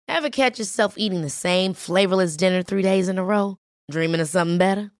Ever catch yourself eating the same flavorless dinner 3 days in a row? Dreaming of something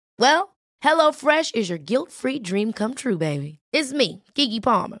better? Well, HelloFresh is your guilt-free dream come true, baby. It's me, Keke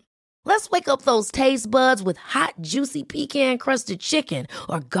Palmer. Let's wake up those taste buds with hot, juicy pecan-crusted chicken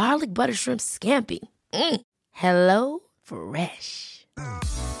or garlic butter shrimp scampi. Hello Fresh.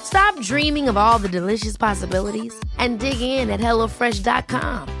 Stop dreaming of all the delicious possibilities and dig in at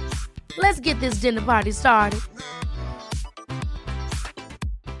HelloFresh.com. Let's get this dinner party started.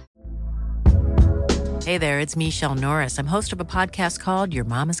 Hey there, it's Michelle Norris. I'm host of a podcast called Your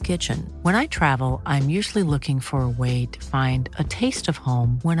Mama's Kitchen. When I travel, I'm usually looking for a way to find a taste of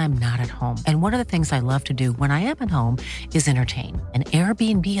home when I'm not at home. And one of the things I love to do when I am at home is entertain. And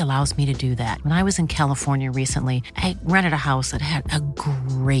Airbnb allows me to do that. When I was in California recently, I rented a house that had a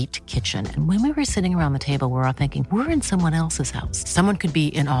great kitchen. And when we were sitting around the table, we were all thinking, we're in someone else's house. Someone could be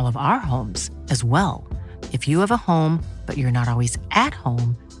in all of our homes as well. If you have a home, but you're not always at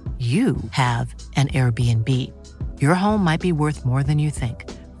home, you have an Airbnb. Your home might be worth more than you think.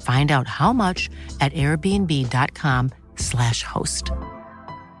 Find out how much at airbnb.com/host.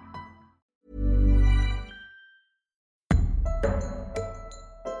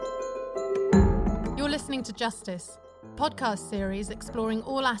 You're listening to Justice, a podcast series exploring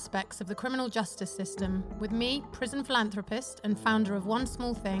all aspects of the criminal justice system with me, prison philanthropist and founder of One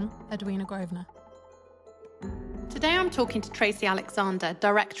Small Thing, Edwina Grosvenor. Today I'm talking to Tracy Alexander,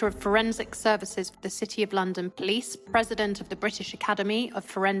 Director of Forensic Services for the City of London Police, President of the British Academy of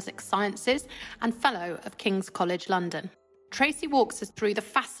Forensic Sciences and Fellow of King's College London. Tracy walks us through the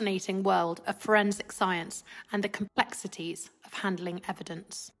fascinating world of forensic science and the complexities of handling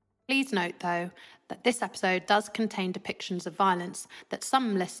evidence. Please note, though, that this episode does contain depictions of violence that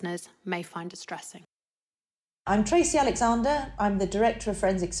some listeners may find distressing. I'm Tracy Alexander. I'm the Director of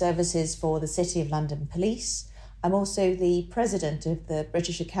Forensic Services for the City of London Police. I'm also the President of the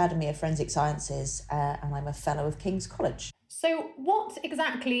British Academy of Forensic Sciences, and I'm a Fellow of King's College. So what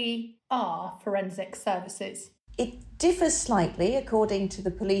exactly are forensic services? It differs slightly according to the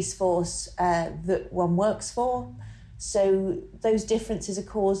police force that one works for. So those differences are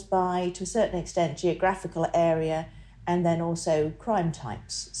caused by, to a certain extent, geographical area and then also crime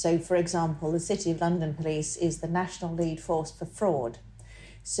types. So, for example, the City of London Police is the national lead force for fraud.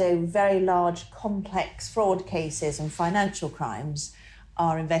 So very large, complex fraud cases and financial crimes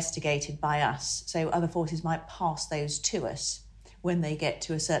are investigated by us. So other forces might pass those to us when they get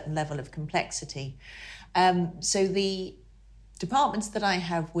to a certain level of complexity. So the departments that I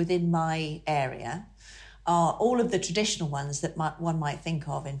have within my area are all of the traditional ones that one might think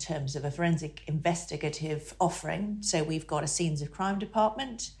of in terms of a forensic investigative offering. So we've got a scenes of crime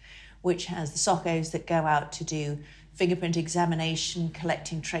department, which has the SOCOs that go out to do fingerprint examination,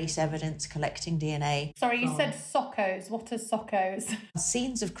 collecting trace evidence, collecting DNA. Sorry, you said SOCOs. What are SOCOs?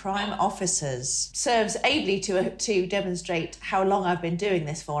 Scenes of crime officers serves ably to demonstrate how long I've been doing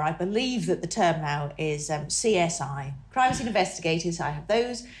this for. I believe that the term now is CSI, crime scene investigators. I have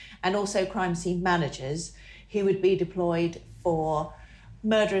those, and also crime scene managers who would be deployed for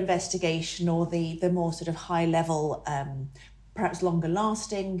murder investigation or the more sort of high level perhaps longer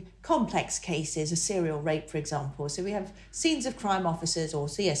lasting, complex cases, a serial rape, for example. So we have scenes of crime officers or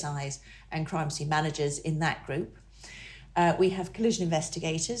CSIs and crime scene managers in that group. We have collision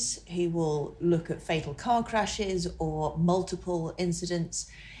investigators who will look at fatal car crashes or multiple incidents,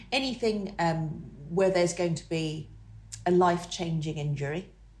 anything where there's going to be a life-changing injury,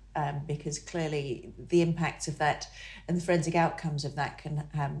 because clearly the impacts of that and the forensic outcomes of that can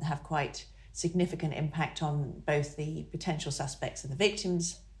have quite significant impact on both the potential suspects and the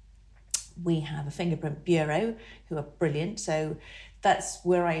victims. We have a fingerprint bureau who are brilliant. So that's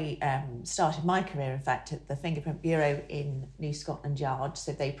where I started my career, in fact, at the fingerprint bureau in New Scotland Yard.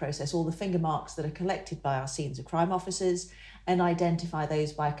 So they process all the finger marks that are collected by our scenes of crime officers and identify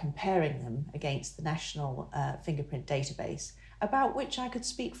those by comparing them against the national fingerprint database, about which I could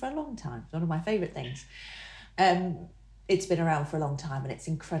speak for a long time. It's one of my favourite things. It's been around for a long time and it's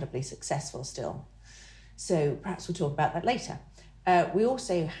incredibly successful still. So perhaps we'll talk about that later. We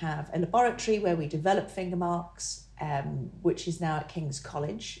also have a laboratory where we develop finger marks, which is now at King's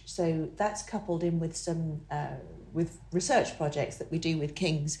College. So that's coupled in with some with research projects that we do with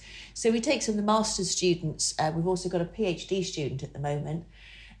King's. So we take some of the master's students. We've also got a PhD student at the moment,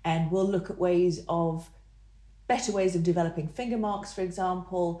 and we'll look at better ways of developing finger marks, for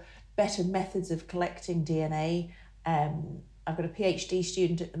example, better methods of collecting DNA. I've got a PhD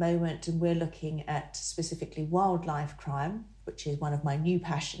student at the moment, and we're looking at specifically wildlife crime, which is one of my new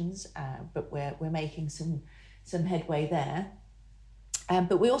passions, but we're making some headway there.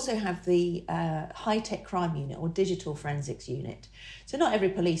 But we also have the high-tech crime unit or digital forensics unit. So not every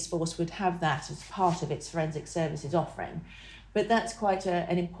police force would have that as part of its forensic services offering, but that's quite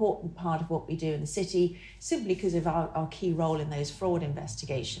an important part of what we do in the city, simply because of our key role in those fraud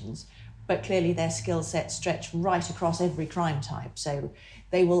investigations. But clearly their skill sets stretch right across every crime type. So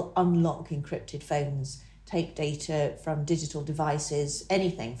they will unlock encrypted phones, take data from digital devices,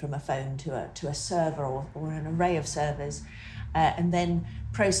 anything from a phone to a server or an array of servers, and then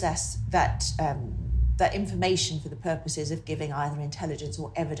process that information for the purposes of giving either intelligence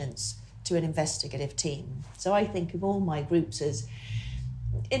or evidence to an investigative team. So I think of all my groups as,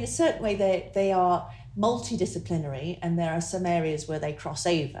 in a certain way, they are multidisciplinary, and there are some areas where they cross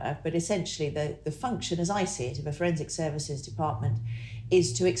over, but essentially the function, as I see it, of a forensic services department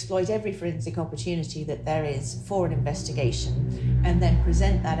is to exploit every forensic opportunity that there is for an investigation and then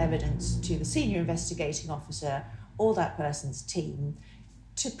present that evidence to the senior investigating officer or that person's team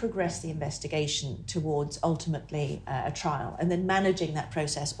to progress the investigation towards ultimately a trial, and then managing that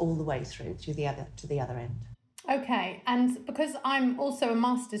process all the way through to the other end. Okay, and because I'm also a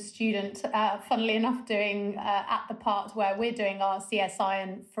master's student, funnily enough, doing at the part where we're doing our CSI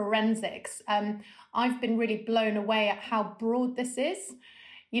and forensics, I've been really blown away at how broad this is.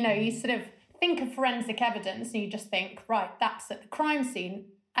 You know, you sort of think of forensic evidence and you just think, right, that's at the crime scene.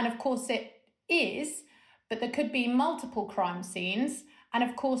 And of course it is, but there could be multiple crime scenes. And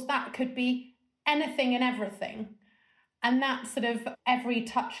of course that could be anything and everything. And that sort of every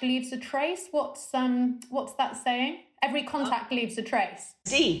touch leaves a trace. What's that saying? Every contact leaves a trace.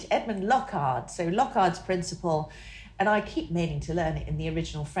 Indeed, Edmund Locard. So Locard's principle, and I keep meaning to learn it in the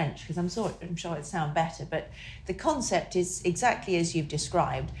original French because I'm sure it'd sound better, but the concept is exactly as you've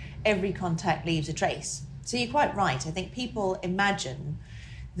described. Every contact leaves a trace. So you're quite right. I think people imagine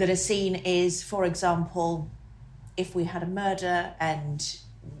that a scene is, for example, if we had a murder, and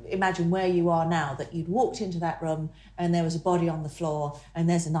imagine where you are now, that you'd walked into that room and there was a body on the floor and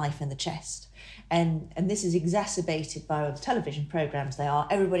there's a knife in the chest. And this is exacerbated by all the television programmes they are.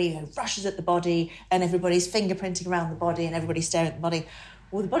 Everybody rushes at the body and everybody's fingerprinting around the body and everybody's staring at the body.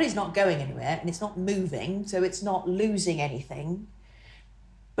 Well, the body's not going anywhere and it's not moving, so it's not losing anything.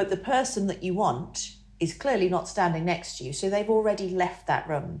 But the person that you want is clearly not standing next to you, so they've already left that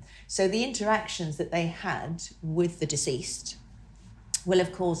room. So the interactions that they had with the deceased will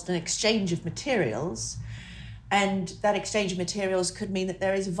have caused an exchange of materials, and that exchange of materials could mean that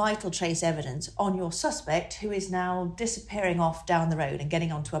there is vital trace evidence on your suspect, who is now disappearing off down the road and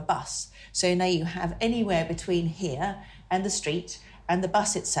getting onto a bus. So now you have anywhere between here and the street and the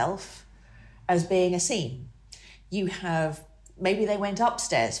bus itself as being a scene. You have, maybe they went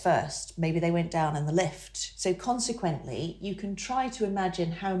upstairs first, maybe they went down in the lift. So consequently, you can try to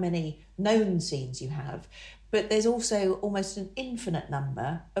imagine how many known scenes you have, but there's also almost an infinite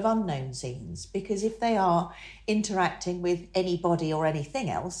number of unknown scenes, because if they are interacting with anybody or anything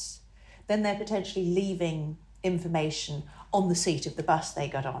else, then they're potentially leaving information on the seat of the bus they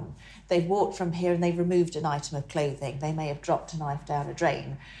got on. They've walked from here and they've removed an item of clothing. They may have dropped a knife down a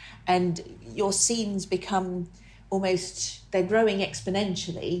drain. And your scenes become almost, they're growing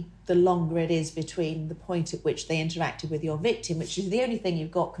exponentially the longer it is between the point at which they interacted with your victim, which is the only thing you've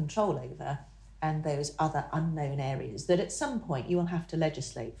got control over, and those other unknown areas that at some point you will have to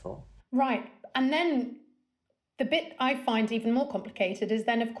legislate for. Right. And then the bit I find even more complicated is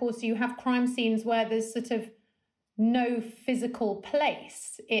then, of course, you have crime scenes where there's sort of no physical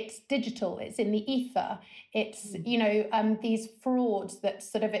place. It's digital, it's in the ether. It's, these frauds that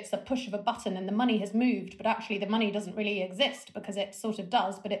sort of, it's a push of a button and the money has moved, but actually the money doesn't really exist, because it sort of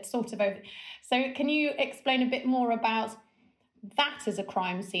does, but it's sort of over. So can you explain a bit more about that as a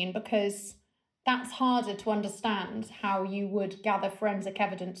crime scene? Because that's harder to understand how you would gather forensic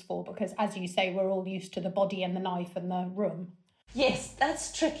evidence for, because, as you say, we're all used to the body and the knife and the room. Yes,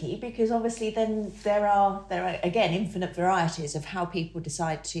 that's tricky, because obviously then there are again infinite varieties of how people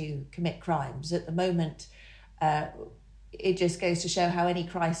decide to commit crimes. At the moment, it just goes to show how any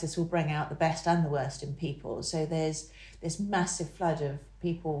crisis will bring out the best and the worst in people. So there's this massive flood of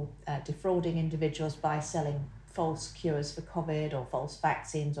people defrauding individuals by selling false cures for COVID or false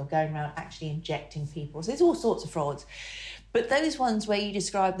vaccines, or going around actually injecting people. So there's all sorts of frauds. But those ones where you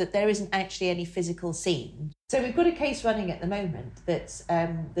describe that there isn't actually any physical scene. So we've got a case running at the moment that's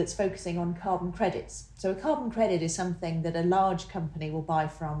focusing on carbon credits. So a carbon credit is something that a large company will buy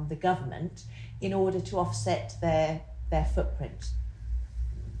from the government in order to offset their footprint,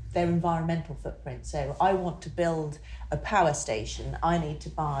 their environmental footprint. So I want to build a power station. I need to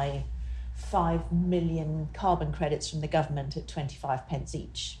buy 5 million carbon credits from the government at 25 pence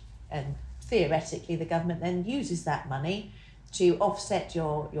each. And theoretically, the government then uses that money to offset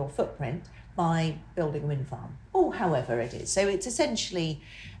your footprint by building a wind farm, or however it is. So it's essentially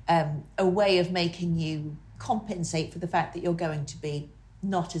a way of making you compensate for the fact that you're going to be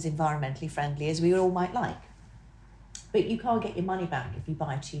not as environmentally friendly as we all might like. But you can't get your money back if you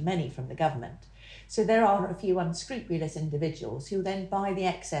buy too many from the government. So there are a few unscrupulous individuals who then buy the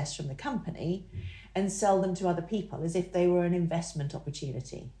excess from the company and sell them to other people as if they were an investment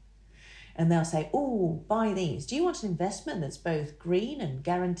opportunity. And they'll say, oh, buy these. Do you want an investment that's both green and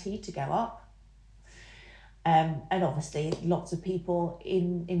guaranteed to go up? And obviously lots of people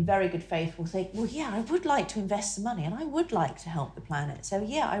in very good faith will think, well, yeah, I would like to invest some money and I would like to help the planet. So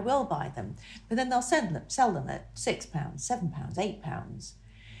yeah, I will buy them. But then they'll sell them at £6, £7, £8.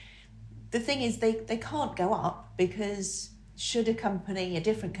 The thing is they can't go up because should a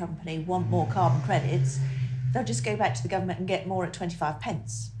different company want more carbon credits, they'll just go back to the government and get more at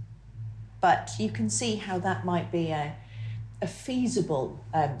 25p. But you can see how that might be a feasible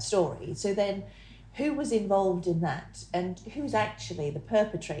story. So then who was involved in that and who's actually the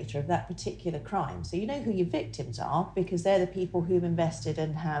perpetrator of that particular crime? So you know who your victims are because they're the people who've invested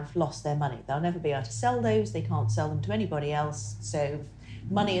and have lost their money. They'll never be able to sell those. They can't sell them to anybody else. So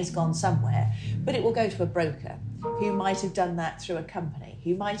money has gone somewhere. But it will go to a broker who might have done that through a company,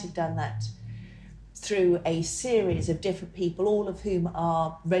 who might have done that through a series of different people, all of whom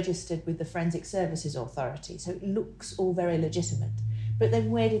are registered with the Forensic Services Authority. So it looks all very legitimate. But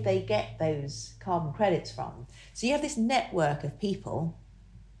then where did they get those carbon credits from? So you have this network of people,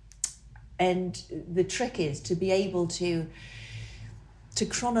 and the trick is to be able to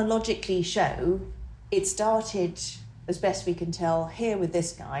chronologically show it started, as best we can tell, here with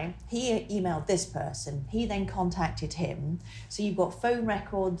this guy. He emailed this person. He then contacted him. So you've got phone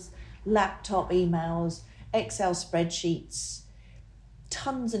records, laptop emails, Excel spreadsheets,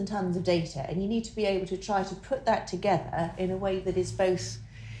 tons and tons of data, and you need to be able to try to put that together in a way that is both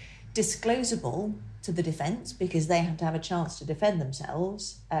disclosable to the defence, because they have to have a chance to defend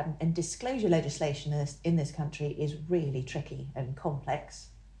themselves, and disclosure legislation in this country is really tricky and complex.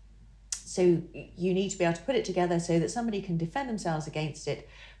 So you need to be able to put it together so that somebody can defend themselves against it,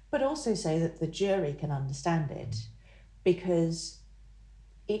 but also so that the jury can understand it, because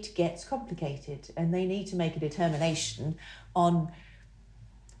it gets complicated and they need to make a determination on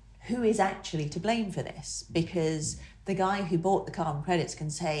who is actually to blame for this, because the guy who bought the carbon credits can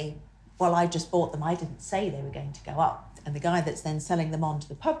say, well, I just bought them, I didn't say they were going to go up. And the guy that's then selling them on to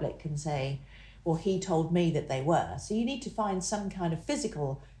the public can say, well, he told me that they were. So you need to find some kind of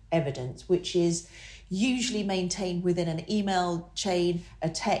physical evidence, which is usually maintained within an email chain, a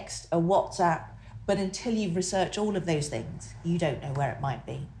text, a WhatsApp. But until you've researched all of those things, you don't know where it might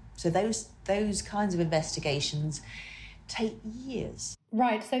be. So those kinds of investigations take years.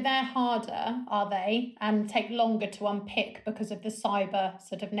 Right, so they're harder, are they, and take longer to unpick because of the cyber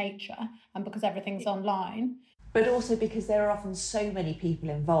sort of nature and because everything's online. But also because there are often so many people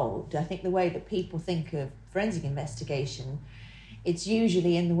involved. I think the way that people think of forensic investigation, it's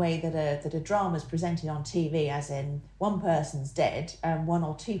usually in the way that a drama is presented on TV, as in one person's dead and one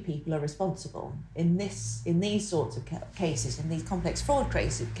or two people are responsible. In these sorts of cases, in these complex fraud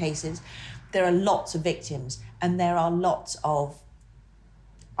cases, there are lots of victims and there are lots of,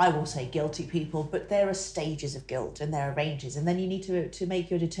 I will say, guilty people, but there are stages of guilt and there are ranges. And then you need to make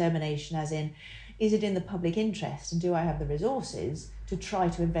your determination, as in, is it in the public interest and do I have the resources to try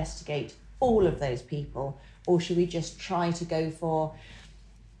to investigate all of those people? Or should we just try to go for,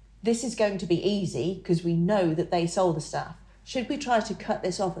 this is going to be easy because we know that they sold the stuff. Should we try to cut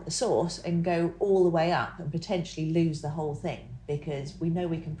this off at the source and go all the way up and potentially lose the whole thing? Because we know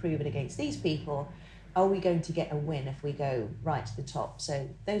we can prove it against these people. Are we going to get a win if we go right to the top? So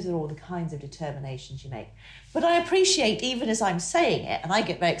those are all the kinds of determinations you make. But I appreciate, even as I'm saying it, and I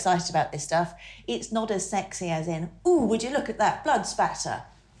get very excited about this stuff, it's not as sexy as in, ooh, would you look at that blood spatter?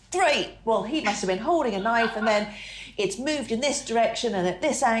 Great, well, he must have been holding a knife and then it's moved in this direction and at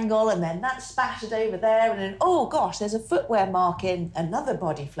this angle and then that's spattered over there and then, oh gosh, there's a footwear mark in another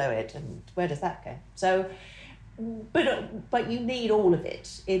body fluid, and where does that go? So, but you need all of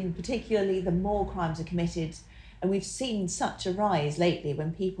it, in particularly the more crimes are committed, and we've seen such a rise lately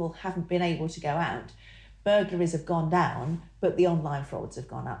when people haven't been able to go out. Burglaries have gone down, but the online frauds have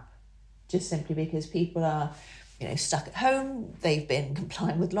gone up, just simply because people are stuck at home, they've been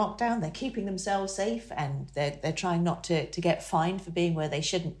complying with lockdown, they're keeping themselves safe, and they're trying not to get fined for being where they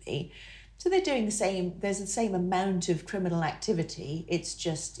shouldn't be. So they're doing the same, there's the same amount of criminal activity,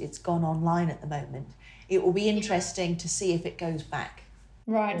 it's gone online at the moment. It will be interesting to see if it goes back.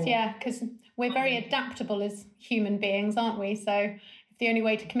 Right, yeah, because we're very adaptable as human beings, aren't we? So if the only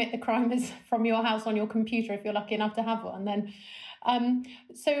way to commit the crime is from your house on your computer, if you're lucky enough to have one. Then,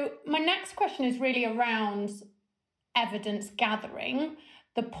 so my next question is really around evidence gathering.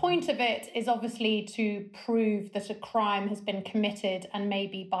 The point of it is obviously to prove that a crime has been committed and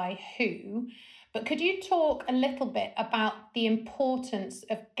maybe by who. But could you talk a little bit about the importance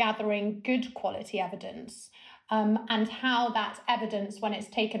of gathering good quality evidence and how that evidence, when it's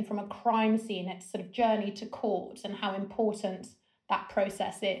taken from a crime scene, its sort of journey to court, and how important that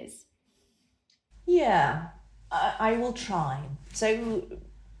process is? Yeah, I will try. So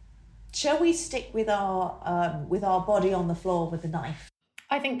shall we stick with our body on the floor with the knife?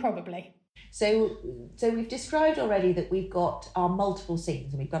 I think probably. So we've described already that we've got our multiple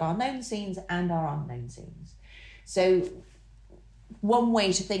scenes, and we've got our known scenes and our unknown scenes. So one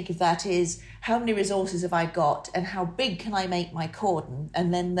way to think of that is, how many resources have I got and how big can I make my cordon?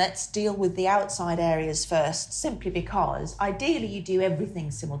 And then let's deal with the outside areas first, simply because ideally you do everything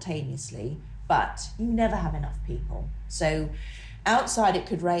simultaneously, but you never have enough people. So outside it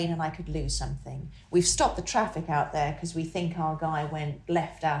could rain and I could lose something. We've stopped the traffic out there because we think our guy went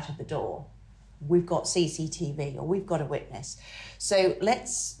left out of the door. We've got CCTV or we've got a witness. So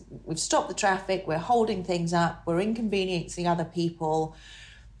we've stopped the traffic, we're holding things up, we're inconveniencing other people.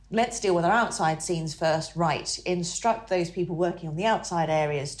 Let's deal with our outside scenes first. Right, instruct those people working on the outside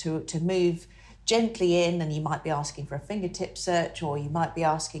areas to move gently in, and you might be asking for a fingertip search, or you might be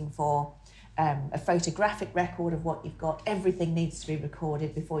asking for a photographic record of what you've got. Everything needs to be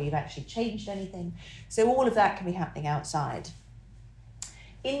recorded before you've actually changed anything. So all of that can be happening outside.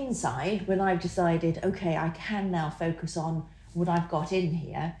 Inside, when I've decided, okay, I can now focus on what I've got in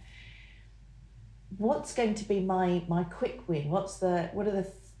here, what's going to be my quick win? What are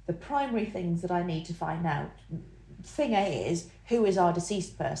the primary things that I need to find out? Thing A is, who is our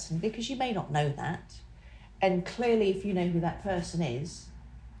deceased person? Because you may not know that. And clearly, if you know who that person is,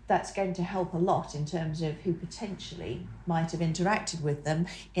 that's going to help a lot in terms of who potentially might have interacted with them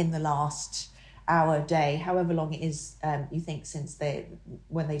in the last hour, day, however long it is you think since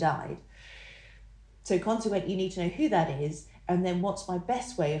when they died. So consequently, you need to know who that is, and then what's my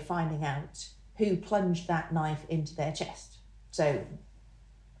best way of finding out who plunged that knife into their chest. So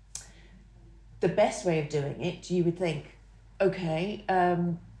the best way of doing it, you would think, okay,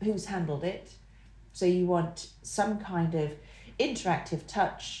 who's handled it? So you want some kind of interactive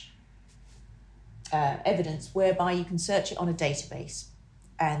touch evidence whereby you can search it on a database.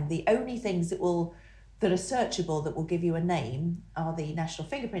 And the only things that are searchable that will give you a name are the National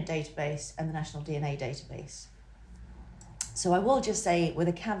Fingerprint Database and the National DNA Database. So I will just say, with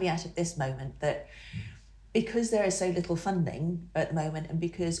a caveat at this moment, that because there is so little funding at the moment, and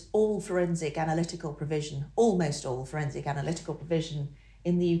because almost all forensic analytical provision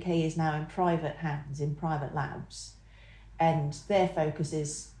in the UK is now in private hands, in private labs, and their focus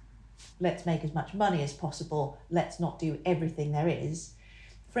is, let's make as much money as possible, let's not do everything there is.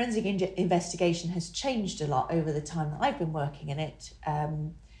 Forensic investigation has changed a lot over the time that I've been working in it,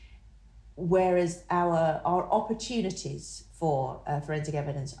 whereas our opportunities for forensic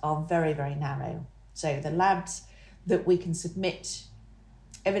evidence are very, very narrow. So the labs that we can submit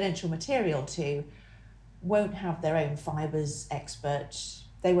evidential material to won't have their own fibres expert,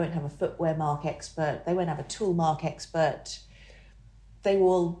 they won't have a footwear mark expert, they won't have a tool mark expert. They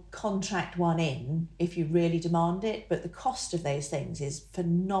will contract one in if you really demand it, but the cost of those things is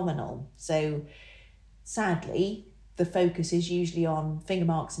phenomenal. So sadly, the focus is usually on finger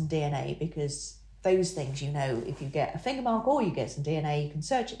marks and DNA, because those things, if you get a finger mark or you get some DNA, you can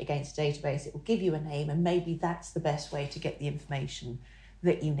search it against a database, it will give you a name, and maybe that's the best way to get the information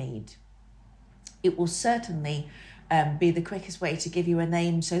that you need. It will certainly be the quickest way to give you a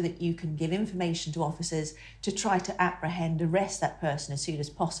name so that you can give information to officers to try to arrest that person as soon as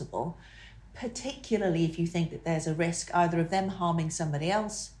possible, particularly if you think that there's a risk either of them harming somebody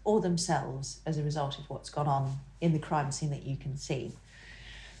else or themselves as a result of what's gone on in the crime scene that you can see.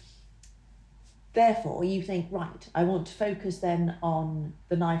 Therefore, you think, right, I want to focus then on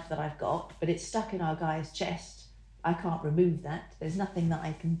the knife that I've got, but it's stuck in our guy's chest. I can't remove that. There's nothing that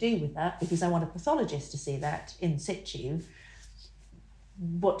I can do with that because I want a pathologist to see that in situ.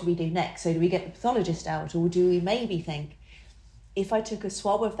 What do we do next? So do we get the pathologist out, or do we maybe think, if I took a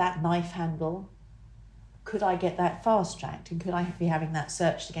swab of that knife handle, could I get that fast-tracked, and could I be having that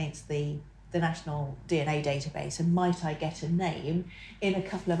searched against the National DNA Database, and might I get a name in a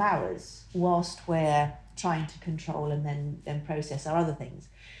couple of hours whilst we're trying to control and then process our other things?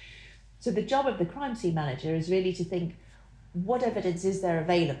 So the job of the crime scene manager is really to think, what evidence is there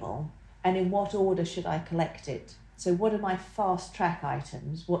available, and in what order should I collect it? So what are my fast track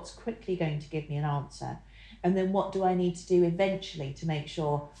items? What's quickly going to give me an answer? And then what do I need to do eventually to make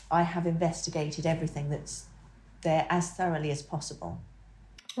sure I have investigated everything that's there as thoroughly as possible?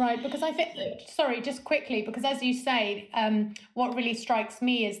 Right, because I think, sorry, just quickly, because as you say, what really strikes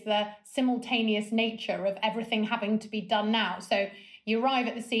me is the simultaneous nature of everything having to be done now. So you arrive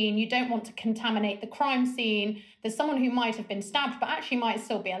at the scene, you don't want to contaminate the crime scene. There's someone who might have been stabbed, but actually might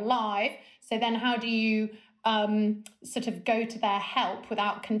still be alive. So then how do you sort of go to their help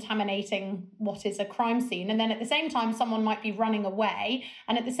without contaminating what is a crime scene? And then at the same time, someone might be running away.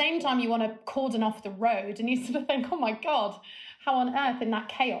 And at the same time, you want to cordon off the road and you sort of think, oh my God, how on earth in that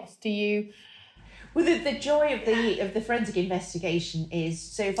chaos do you... Well, the joy of the forensic investigation is,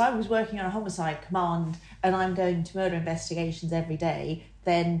 so if I was working on a homicide command and I'm going to murder investigations every day,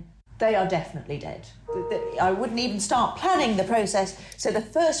 then they are definitely dead. I wouldn't even start planning the process. So the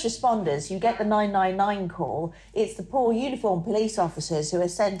first responders, you get the 999 call, it's the poor uniformed police officers who are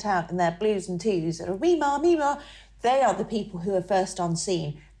sent out in their blues and twos, meema. They are the people who are first on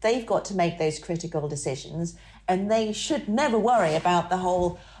scene. They've got to make those critical decisions, and they should never worry about the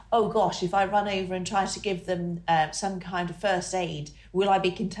whole, oh gosh, if I run over and try to give them some kind of first aid, will I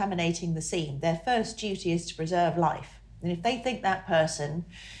be contaminating the scene? Their first duty is to preserve life. And if they think that person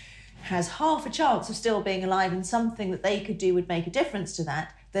has half a chance of still being alive and something that they could do would make a difference to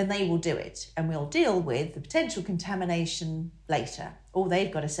that, then they will do it. And we'll deal with the potential contamination later. All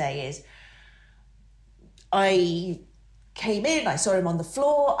they've got to say is, I came in, I saw him on the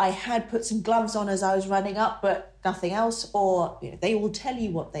floor, I had put some gloves on as I was running up, but nothing else. Or they will tell you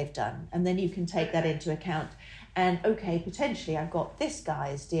what they've done, and then you can take that into account. And okay, potentially I've got this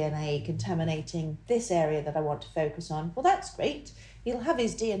guy's DNA contaminating this area that I want to focus on. Well, that's great. He'll have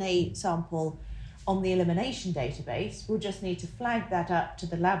his DNA sample on the elimination database. We'll just need to flag that up to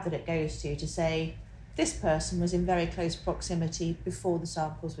the lab that it goes to say, this person was in very close proximity before the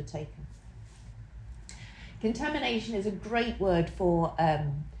samples were taken. Contamination is a great word for,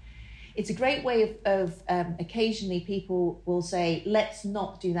 it's a great way of occasionally people will say, let's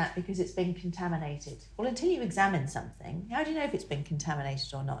not do that because it's been contaminated. Well, until you examine something, how do you know if it's been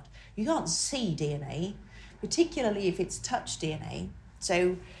contaminated or not? You can't see DNA, particularly if it's touch DNA.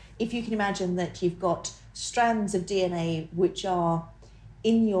 So if you can imagine that you've got strands of DNA which are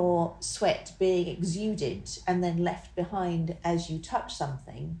in your sweat being exuded and then left behind as you touch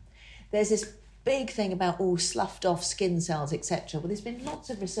something, there's this big thing about all sloughed off skin cells, etc. Well, there's been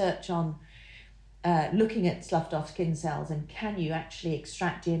lots of research on looking at sloughed off skin cells and can you actually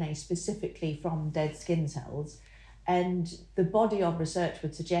extract DNA specifically from dead skin cells? And the body of research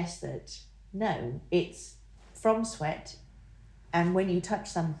would suggest that no, it's from sweat, and when you touch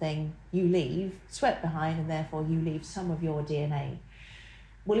something, you leave sweat behind, and therefore you leave some of your DNA.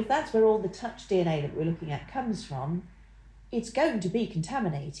 Well, if that's where all the touch DNA that we're looking at comes from, it's going to be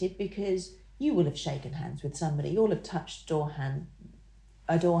contaminated because you will have shaken hands with somebody, you'll have touched a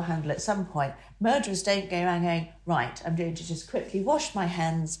door handle at some point. Murderers don't go around going, right, I'm going to just quickly wash my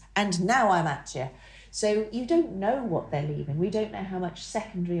hands and now I'm at you. So you don't know what they're leaving. We don't know how much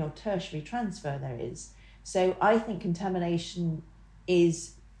secondary or tertiary transfer there is. So I think contamination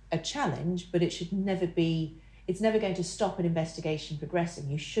is a challenge, but it should never be, it's never going to stop an investigation progressing.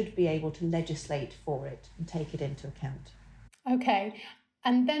 You should be able to legislate for it and take it into account. Okay.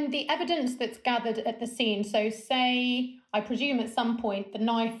 And then the evidence that's gathered at the scene. So say, I presume at some point the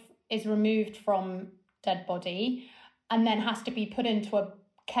knife is removed from dead body and then has to be put into a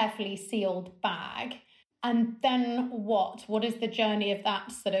carefully sealed bag. And then what? What is the journey of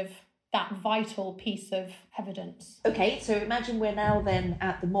that that vital piece of evidence? Okay, so imagine we're now then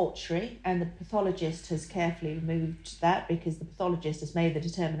at the mortuary and the pathologist has carefully removed that because the pathologist has made the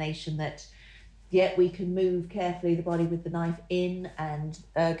determination that yet we can move carefully the body with the knife in, and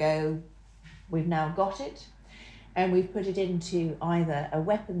ergo, we've now got it. And we've put it into either a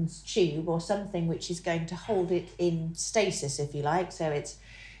weapons tube or something which is going to hold it in stasis, if you like. So it's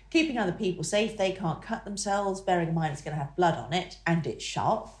keeping other people safe. They can't cut themselves, bearing in mind it's going to have blood on it and it's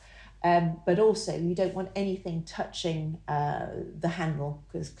sharp. But also you don't want anything touching the handle,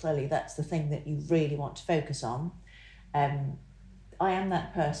 because clearly that's the thing that you really want to focus on. I am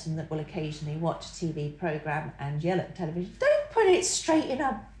that person that will occasionally watch a TV programme and yell at the television, don't put it straight in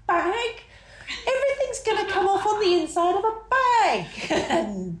a bag. Everything's going to come off on the inside of a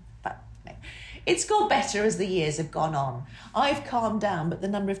bag. But it's got better as the years have gone on. I've calmed down, but the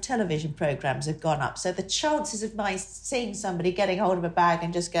number of television programmes have gone up. So the chances of my seeing somebody getting hold of a bag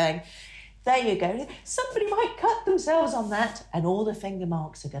and just going, there you go, somebody might cut themselves on that, and all the finger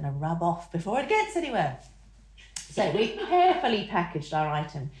marks are going to rub off before it gets anywhere. So we've carefully packaged our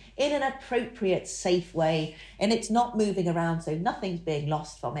item in an appropriate, safe way, and it's not moving around, so nothing's being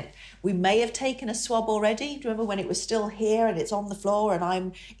lost from it. We may have taken a swab already. Do you remember when it was still here and it's on the floor and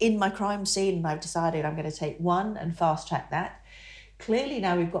I'm in my crime scene and I've decided I'm going to take one and fast track that? Clearly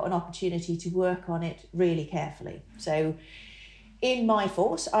now we've got an opportunity to work on it really carefully. So in my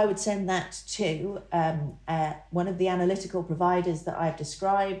force, I would send that to one of the analytical providers that I've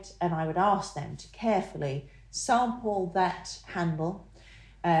described, and I would ask them to carefully sample that handle,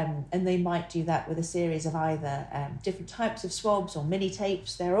 and they might do that with a series of either different types of swabs or mini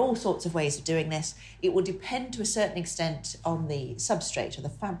tapes. There are all sorts of ways of doing this. It will depend to a certain extent on the substrate or the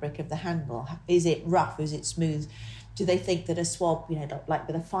fabric of the handle. Is it rough? Is it smooth? Do they think that a swab, like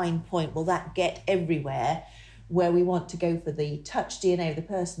with a fine point, will that get everywhere? Where we want to go for the touch DNA of the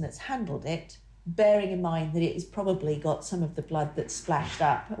person that's handled it, bearing in mind that it has probably got some of the blood that's splashed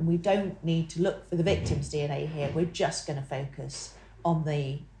up, and we don't need to look for the victim's DNA here. We're just going to focus on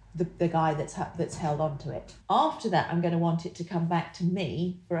the guy that's held onto it. After that, I'm going to want it to come back to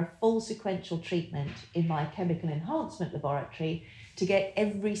me for a full sequential treatment in my chemical enhancement laboratory to get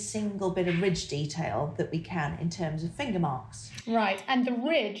every single bit of ridge detail that we can in terms of finger marks. Right, and the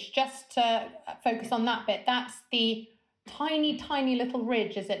ridge, just to focus on that bit, that's the tiny, tiny little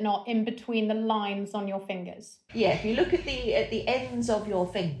ridge, is it not, in between the lines on your fingers? Yeah, if you look at the ends of your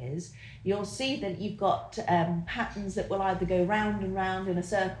fingers, you'll see that you've got patterns that will either go round and round in a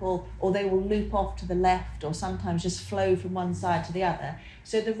circle, or they will loop off to the left, or sometimes just flow from one side to the other.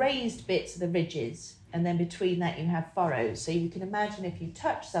 So the raised bits are the ridges, and then between that you have furrows. So you can imagine if you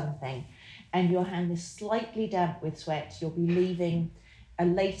touch something and your hand is slightly damp with sweat, you'll be leaving a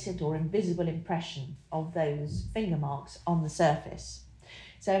latent or invisible impression of those finger marks on the surface.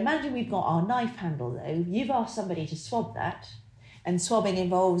 So imagine we've got our knife handle though. You've asked somebody to swab that, and swabbing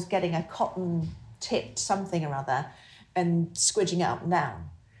involves getting a cotton tipped something or other and squidging it up and down.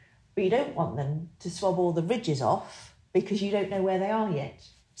 But you don't want them to swab all the ridges off because you don't know where they are yet.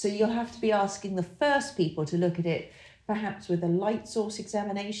 So you'll have to be asking the first people to look at it, perhaps with a light source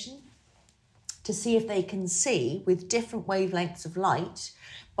examination, to see if they can see with different wavelengths of light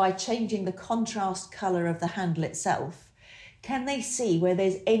by changing the contrast colour of the handle itself. Can they see where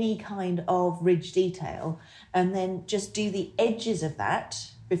there's any kind of ridge detail, and then just do the edges of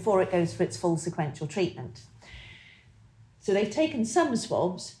that before it goes for its full sequential treatment? So they've taken some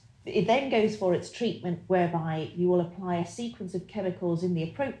swabs. It then goes for its treatment, whereby you will apply a sequence of chemicals in the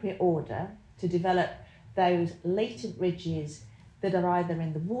appropriate order to develop those latent ridges that are either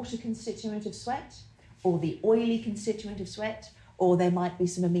in the water constituent of sweat or the oily constituent of sweat, or there might be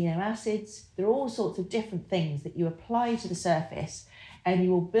some amino acids. There are all sorts of different things that you apply to the surface, and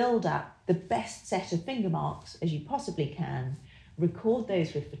you will build up the best set of finger marks as you possibly can, record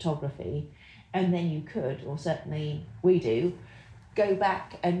those with photography, and then you could, or certainly we do, go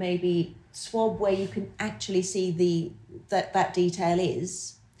back and maybe swab where you can actually see that detail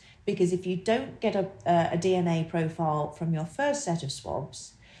is. Because if you don't get a DNA profile from your first set of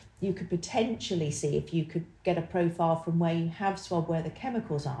swabs, you could potentially see if you could get a profile from where you have swab where the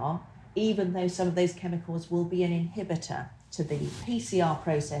chemicals are, even though some of those chemicals will be an inhibitor to the PCR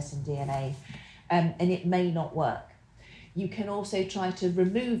process in DNA, and it may not work. You can also try to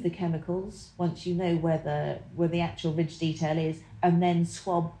remove the chemicals once you know where the actual ridge detail is, and then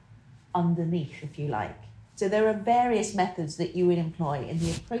swab underneath, if you like. So there are various methods that you would employ in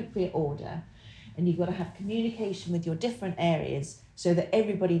the appropriate order, and you've got to have communication with your different areas so that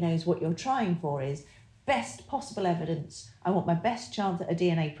everybody knows what you're trying for is best possible evidence. I want my best chance at a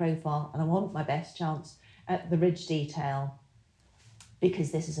DNA profile, and I want my best chance at the ridge detail,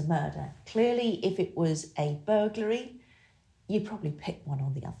 because this is a murder. Clearly, if it was a burglary, you'd probably pick one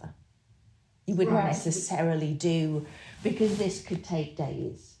or the other. You wouldn't necessarily do, because this could take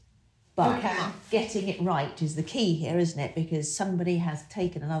days. But getting it right is the key here, isn't it? Because somebody has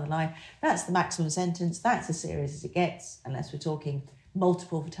taken another life. That's the maximum sentence. That's as serious as it gets, unless we're talking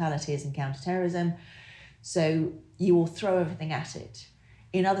multiple fatalities and counter-terrorism. So you will throw everything at it.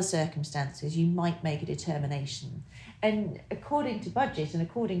 In other circumstances, you might make a determination. And according to budget and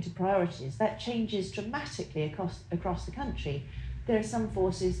according to priorities, that changes dramatically across the country. There are some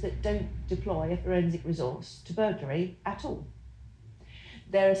forces that don't deploy a forensic resource to burglary at all.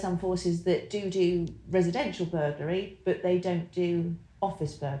 There are some forces that do residential burglary, but they don't do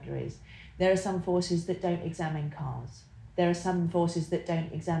office burglaries. There are some forces that don't examine cars. There are some forces that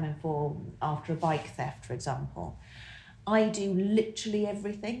don't examine after a bike theft, for example. I do literally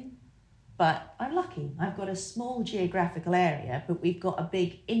everything, but I'm lucky. I've got a small geographical area, but we've got a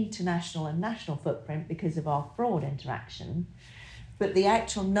big international and national footprint because of our fraud interaction. But the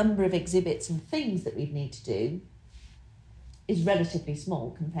actual number of exhibits and things that we'd need to do is relatively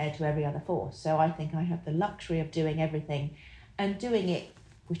small compared to every other force. So I think I have the luxury of doing everything and doing it,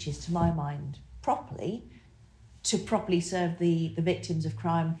 which is to my mind, properly, to properly serve the victims of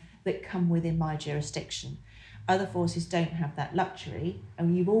crime that come within my jurisdiction. Other forces don't have that luxury,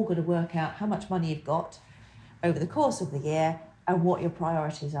 and you've all got to work out how much money you've got over the course of the year and what your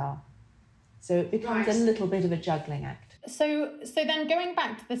priorities are. So it becomes a little bit of a juggling act. So then going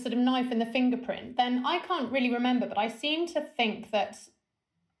back to the sort of knife and the fingerprint, then I can't really remember, but I seem to think that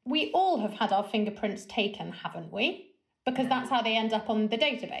we all have had our fingerprints taken, haven't we? Because that's how they end up on the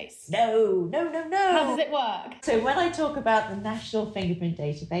database. No. How does it work? So when I talk about the National Fingerprint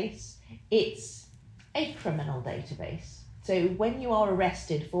Database, it's a criminal database. So when you are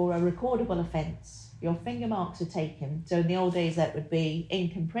arrested for a recordable offence, your finger marks are taken. So in the old days, that would be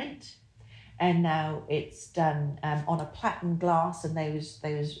ink and print. And now it's done on a platen glass, and those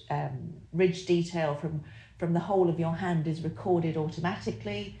ridge detail from the whole of your hand is recorded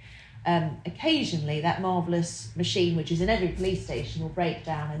automatically. Occasionally, that marvellous machine, which is in every police station, will break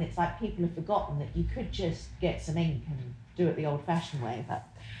down, and it's like people have forgotten that you could just get some ink and do it the old-fashioned way, but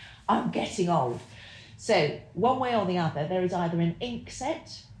I'm getting old. So one way or the other, there is either an ink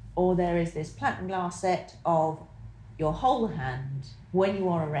set or there is this platen glass set of your whole hand when you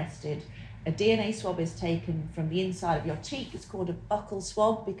are arrested. A DNA swab is taken from the inside of your cheek. It's called a buccal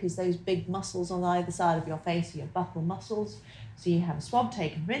swab because those big muscles on either side of your face are your buccal muscles. So you have a swab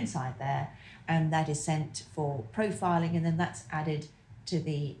taken from inside there, and that is sent for profiling, and then that's added to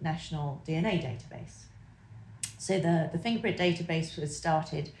the National DNA Database. So the fingerprint database was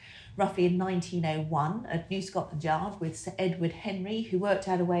started roughly in 1901 at New Scotland Yard with Sir Edward Henry, who worked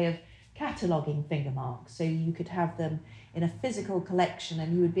out a way of cataloguing finger marks. So you could have them in a physical collection,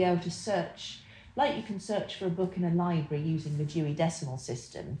 and you would be able to search, like you can search for a book in a library using the Dewey Decimal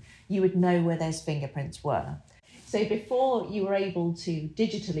System. You would know where those fingerprints were. So before you were able to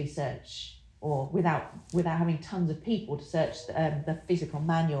digitally search, or without having tons of people to search the physical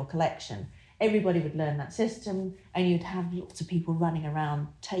manual collection, everybody would learn that system, and you'd have lots of people running around,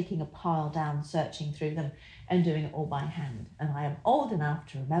 taking a pile down, searching through them, and doing it all by hand. And I am old enough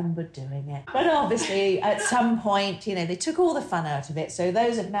to remember doing it. But obviously, at some point, they took all the fun out of it. So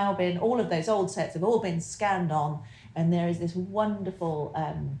those have now been, all of those old sets have all been scanned on, and there is this wonderful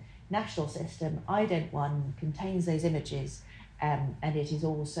national system. Ident One contains those images, and it is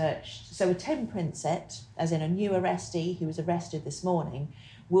all searched. So a 10-print set, as in a new arrestee who was arrested this morning,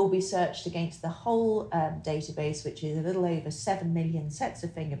 will be searched against the whole database, which is a little over 7 million sets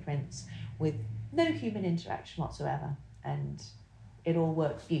of fingerprints with no human interaction whatsoever, and it all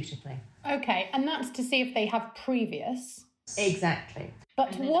works beautifully. Okay, and that's to see if they have previous. Exactly.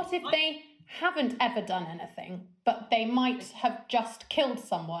 But what if they haven't ever done anything, but they might have just killed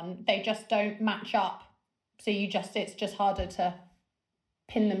someone, they just don't match up, so it's just harder to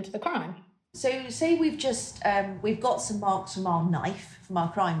pin them to the crime? So say we've got some marks from our knife, from our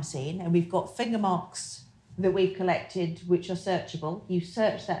crime scene, and we've got finger marks that we've collected which are searchable. You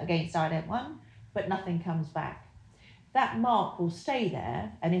search that against Ident One, but nothing comes back. That mark will stay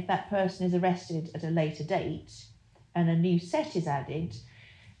there, and if that person is arrested at a later date and a new set is added,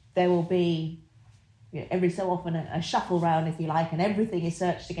 there will be every so often a shuffle round, if you like, and everything is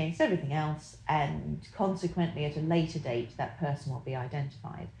searched against everything else, and consequently at a later date that person will be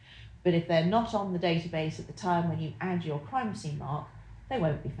identified. But if they're not on the database at the time when you add your crime scene mark, they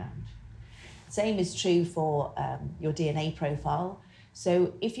won't be found. Same is true for your DNA profile.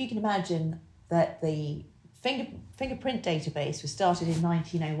 So if you can imagine that the fingerprint database was started in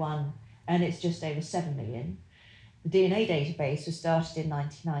 1901 and it's just over 7 million, the DNA database was started in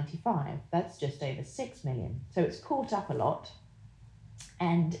 1995. That's just over 6 million. So it's caught up a lot,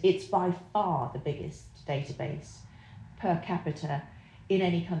 and it's by far the biggest database per capita in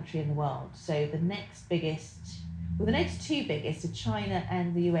any country in the world. So the next two biggest are China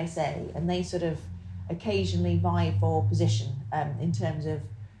and the USA, and they sort of occasionally vie for position in terms of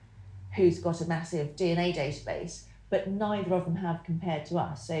who's got a massive DNA database, but neither of them have compared to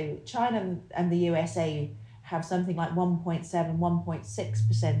us. So China and the USA have something like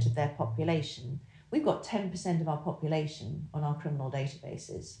 1.6% of their population. We've got 10% of our population on our criminal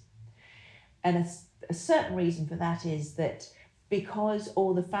databases. And a certain reason for that is that because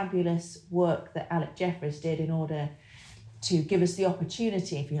all the fabulous work that Alec Jeffries did in order to give us the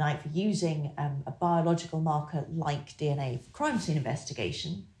opportunity, if you like, for using a biological marker like DNA for crime scene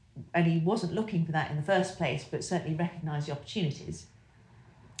investigation, and he wasn't looking for that in the first place, but certainly recognised the opportunities,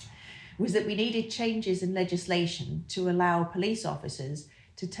 was that we needed changes in legislation to allow police officers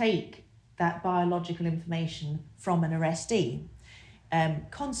to take that biological information from an arrestee.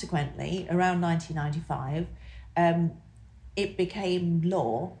 Consequently, around 1995, it became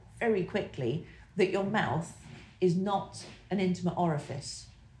law very quickly that your mouth is not an intimate orifice.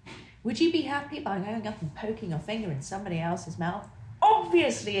 Would you be happy by going up and poking your finger in somebody else's mouth?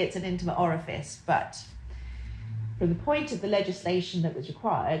 Obviously it's an intimate orifice, but from the point of the legislation that was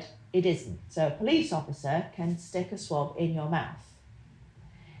required, it isn't. So a police officer can stick a swab in your mouth.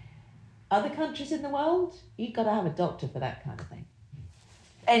 Other countries in the world, you've got to have a doctor for that kind of thing.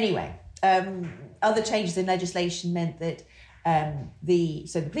 Anyway, other changes in legislation meant that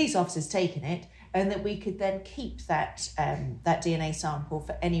the police officer's taken it, and that we could then keep that DNA sample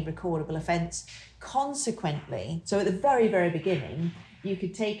for any recordable offence. Consequently, so at the very, very beginning, you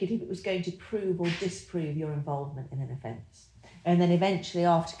could take it if it was going to prove or disprove your involvement in an offence. And then eventually,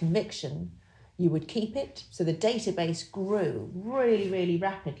 after conviction, you would keep it. So the database grew really, really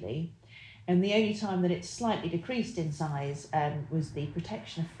rapidly. And the only time that it slightly decreased in size was the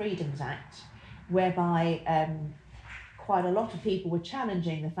Protection of Freedoms Act, whereby quite a lot of people were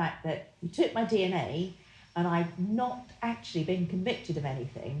challenging the fact that you took my DNA and I've not actually been convicted of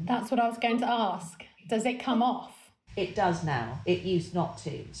anything. That's what I was going to ask. Does it come off? It does now. It used not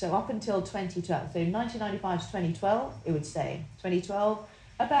to. So up until 2012, so 1995 to 2012, it would say 2012,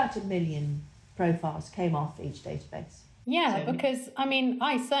 about 1 million profiles came off each database. Yeah, because, I mean,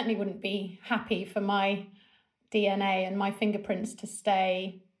 I certainly wouldn't be happy for my DNA and my fingerprints to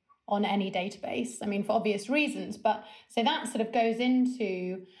stay on any database. I mean, for obvious reasons. But so that sort of goes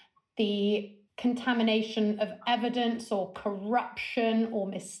into the contamination of evidence or corruption or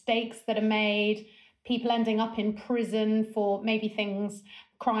mistakes that are made, people ending up in prison for maybe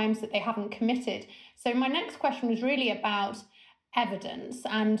crimes that they haven't committed. So my next question was really about evidence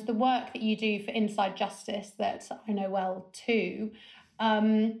and the work that you do for Inside Justice that I know well too.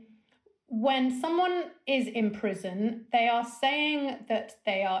 When someone is in prison, they are saying that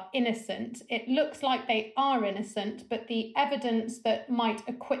they are innocent. It looks like they are innocent, but the evidence that might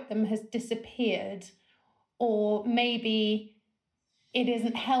acquit them has disappeared, or maybe it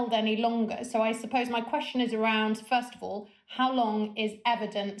isn't held any longer. So I suppose my question is around, first of all, how long is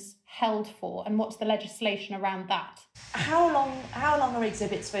evidence held for, and what's the legislation around that? How long are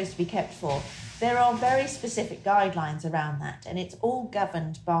exhibits supposed to be kept for? There are very specific guidelines around that, and it's all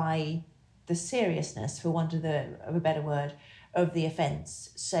governed by the seriousness, for want of a better word, of the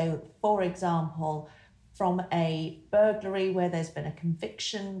offence. So, for example, from a burglary where there's been a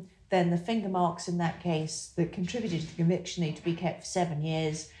conviction, then the finger marks in that case that contributed to the conviction need to be kept for 7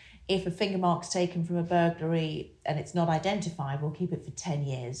 years. If a finger mark's taken from a burglary and it's not identified, we'll keep it for 10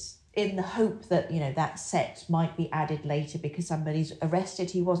 years. In the hope that, that set might be added later because somebody's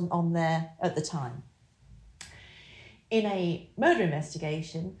arrested who wasn't on there at the time. In a murder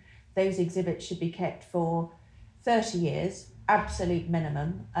investigation, those exhibits should be kept for 30 years, absolute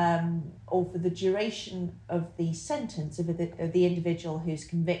minimum, or for the duration of the sentence of the individual who's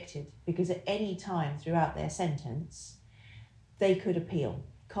convicted, because at any time throughout their sentence, they could appeal.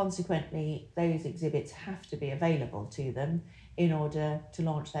 Consequently, those exhibits have to be available to them in order to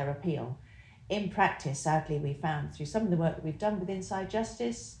launch their appeal. In practice, sadly, we found through some of the work that we've done with Inside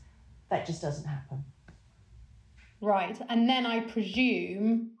Justice, that just doesn't happen. Right, and then I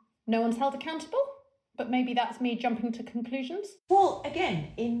presume no one's held accountable? But maybe that's me jumping to conclusions? Well, again,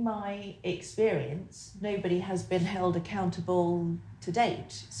 in my experience, nobody has been held accountable to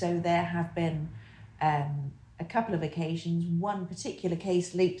date. So there have been a couple of occasions. One particular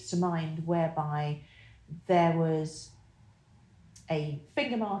case leaps to mind whereby there was a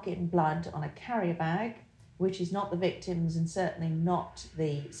finger mark in blood on a carrier bag, which is not the victim's and certainly not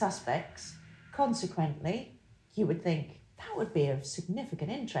the suspect's. Consequently, you would think that would be of significant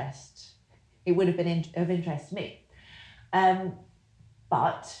interest. It would have been of interest to me.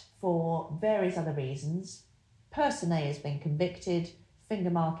 But for various other reasons, person A has been convicted, finger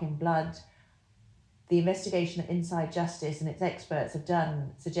mark in blood. The investigation that Inside Justice and its experts have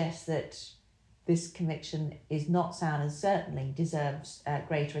done suggests that this conviction is not sound and certainly deserves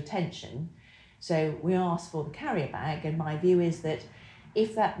greater attention. So we asked for the carrier bag, and my view is that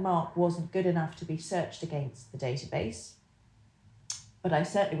if that mark wasn't good enough to be searched against the database, but I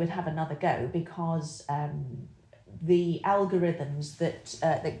certainly would have another go, because the algorithms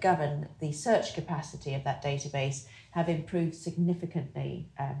that govern the search capacity of that database have improved significantly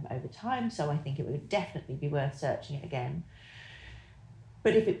over time. So I think it would definitely be worth searching it again.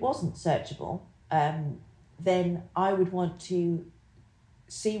 But if it wasn't searchable, then I would want to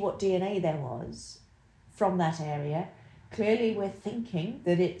see what DNA there was from that area. Clearly, we're thinking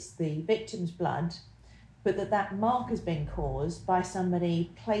that it's the victim's blood, but that mark has been caused by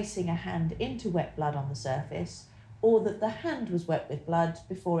somebody placing a hand into wet blood on the surface, or that the hand was wet with blood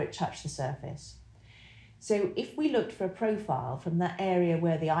before it touched the surface. So if we looked for a profile from that area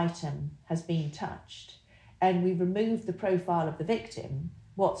where the item has been touched and we remove the profile of the victim,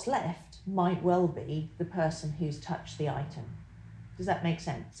 what's left might well be the person who's touched the item. Does that make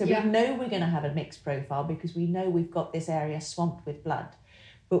sense? So we know we're going to have a mixed profile because we know we've got this area swamped with blood.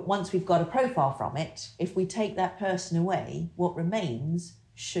 But once we've got a profile from it, if we take that person away, what remains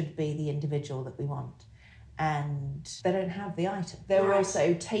should be the individual that we want. And they don't have the item. There were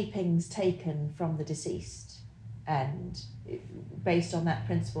also tapings taken from the deceased. And based on that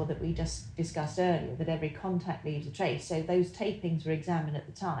principle that we just discussed earlier, that every contact leaves a trace. So those tapings were examined at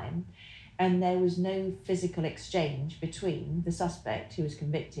the time, and there was no physical exchange between the suspect who was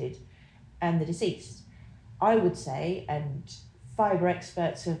convicted and the deceased. I would say, and fibre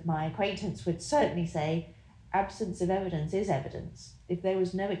experts of my acquaintance would certainly say, absence of evidence is evidence. If there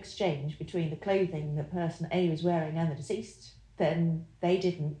was no exchange between the clothing that person A was wearing and the deceased, then they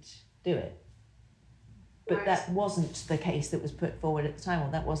didn't do it. But that wasn't the case that was put forward at the time,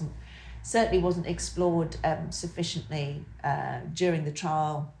 or that certainly wasn't explored sufficiently during the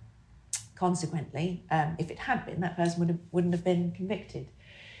trial. Consequently, if it had been, that person wouldn't have been convicted.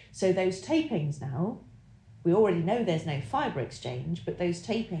 So those tapings now, we already know there's no fibre exchange, but those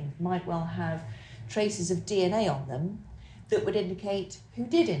tapings might well have traces of DNA on them that would indicate who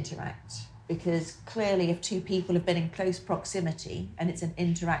did interact. Because clearly if two people have been in close proximity and it's an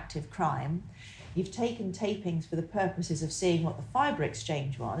interactive crime, you've taken tapings for the purposes of seeing what the fibre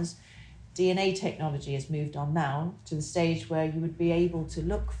exchange was. DNA technology has moved on now to the stage where you would be able to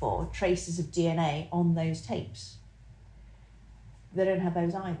look for traces of DNA on those tapes. They don't have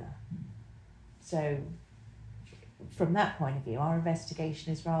those either. So from that point of view, our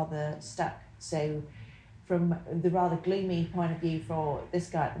investigation is rather stuck. So from the rather gloomy point of view for this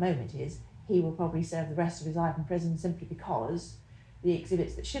guy at the moment is he will probably serve the rest of his life in prison simply because the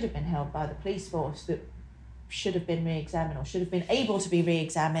exhibits that should have been held by the police force that should have been re-examined or should have been able to be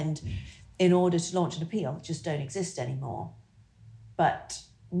re-examined in order to launch an appeal just don't exist anymore. But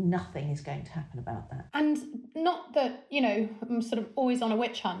nothing is going to happen about that. And not that, I'm sort of always on a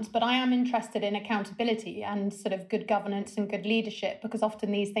witch hunt, but I am interested in accountability and sort of good governance and good leadership, because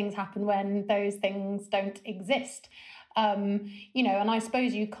often these things happen when those things don't exist. And I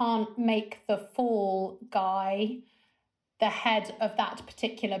suppose you can't make the fall guy the head of that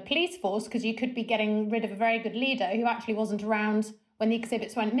particular police force, because you could be getting rid of a very good leader who actually wasn't around when the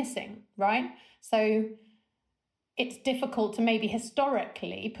exhibits went missing, right? So it's difficult to maybe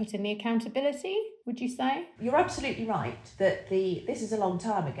historically put in the accountability, would you say? You're absolutely right that this is a long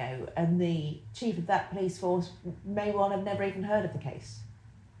time ago and the chief of that police force may well have never even heard of the case.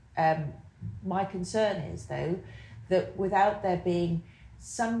 My concern is, though, that without there being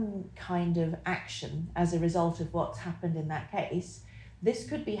some kind of action as a result of what's happened in that case, this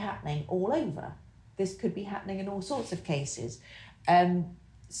could be happening all over. This could be happening in all sorts of cases.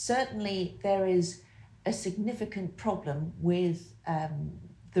 Certainly there is a significant problem with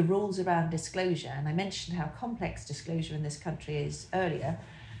the rules around disclosure, and I mentioned how complex disclosure in this country is earlier.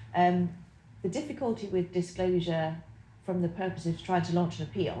 The difficulty with disclosure from the purpose of trying to launch an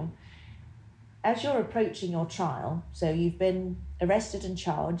appeal, as you're approaching your trial, so you've been arrested and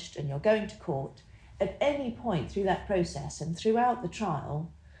charged and you're going to court, at any point through that process and throughout the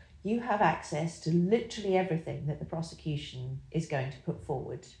trial, you have access to literally everything that the prosecution is going to put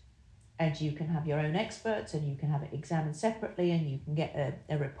forward. And you can have your own experts and you can have it examined separately and you can get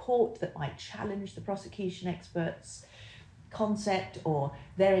a report that might challenge the prosecution experts' concept or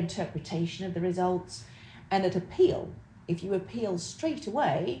their interpretation of the results. And at appeal, if you appeal straight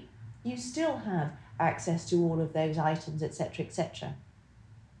away, you still have access to all of those items, etc., etc.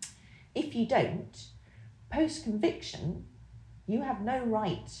 If you don't, post-conviction, you have no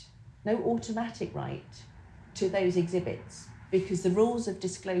automatic right to those exhibits, because the rules of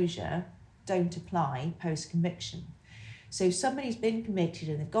disclosure don't apply post-conviction. So somebody's been convicted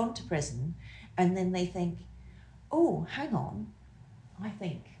and they've gone to prison, and then they think, oh, hang on, I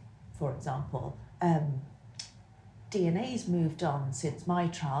think, for example, DNA's moved on since my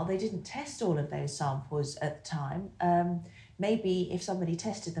trial. They didn't test all of those samples at the time. Maybe if somebody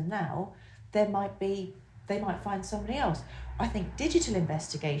tested them now, they might find somebody else. I think digital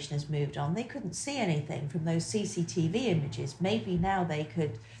investigation has moved on. They couldn't see anything from those CCTV images. Maybe now they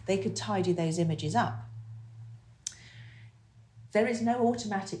could tidy those images up. There is no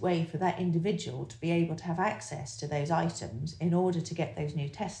automatic way for that individual to be able to have access to those items in order to get those new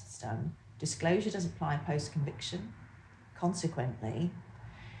tests done. Disclosure doesn't apply post-conviction. Consequently,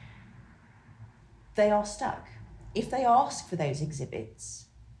 they are stuck. If they ask for those exhibits,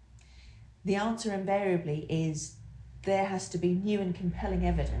 the answer invariably is there has to be new and compelling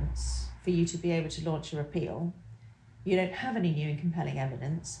evidence for you to be able to launch a appeal, you don't have any new and compelling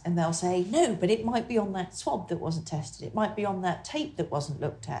evidence, and they'll say, no, but it might be on that swab that wasn't tested, it might be on that tape that wasn't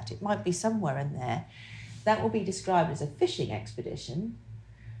looked at, it might be somewhere in there, that will be described as a fishing expedition,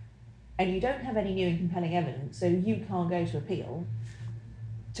 and you don't have any new and compelling evidence, so you can't go to appeal,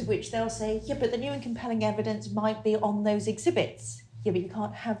 to which they'll say, yeah, but the new and compelling evidence might be on those exhibits. Yeah, but you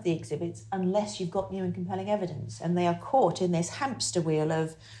can't have the exhibits unless you've got new and compelling evidence. And they are caught in this hamster wheel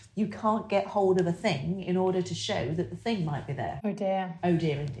of you can't get hold of a thing in order to show that the thing might be there. Oh dear. Oh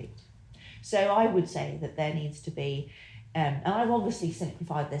dear, indeed. So I would say that there needs to be, and I've obviously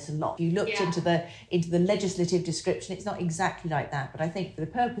simplified this a lot. You looked into the legislative description. It's not exactly like that, but I think for the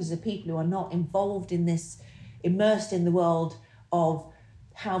purposes of people who are not involved in this, immersed in the world of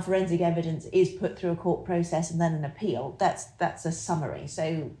how forensic evidence is put through a court process and then an appeal, that's a summary.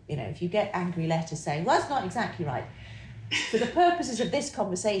 So, if you get angry letters saying, well, that's not exactly right, for the purposes of this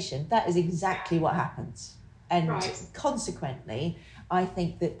conversation, that is exactly what happens. And consequently, I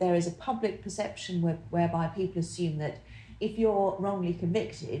think that there is a public perception whereby people assume that if you're wrongly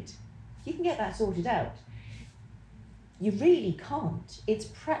convicted, you can get that sorted out. You really can't. It's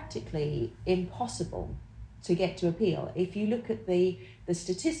practically impossible to get to appeal. If you look at the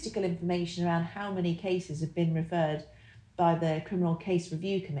statistical information around how many cases have been referred by the Criminal Case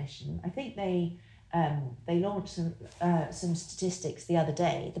Review Commission, I think they launched some statistics the other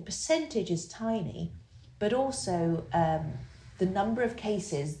day. The percentage is tiny, but also the number of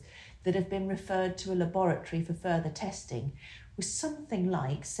cases that have been referred to a laboratory for further testing was something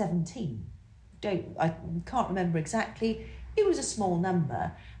like 17. I can't remember exactly. It was a small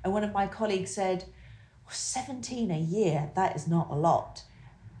number. And one of my colleagues said, 17 a year, that is not a lot.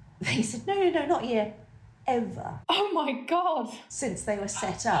 They said, no, not a year, ever. Oh my God. Since they were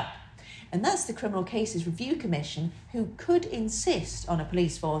set up. And that's the Criminal Cases Review Commission, who could insist on a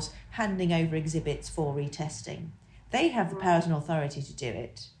police force handing over exhibits for retesting. They have the powers and authority to do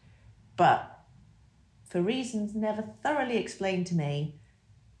it. But for reasons never thoroughly explained to me,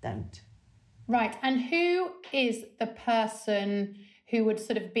 don't. Right. And who is the person who would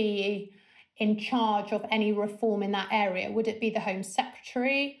sort of be in charge of any reform in that area? Would it be the Home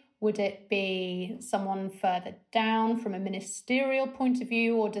Secretary? Would it be someone further down from a ministerial point of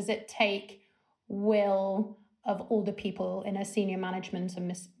view? Or does it take will of all the people in a senior management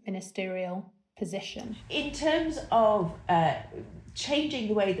and ministerial position? In terms of changing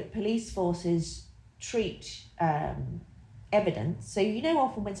the way that police forces treat evidence, so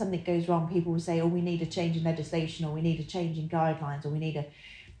often when something goes wrong, people will say, oh, we need a change in legislation, or we need a change in guidelines, or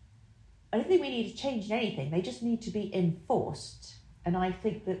I don't think we need to change anything. They just need to be enforced. And I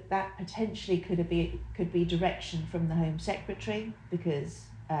think that potentially could be direction from the Home Secretary, because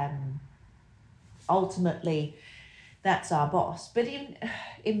ultimately that's our boss. But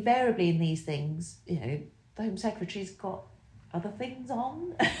invariably in these things, the Home Secretary's got other things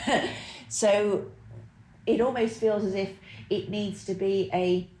on. So it almost feels as if it needs to be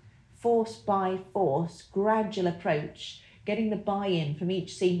a force by force, gradual approach, getting the buy-in from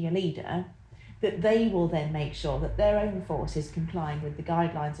each senior leader, that they will then make sure that their own force is complying with the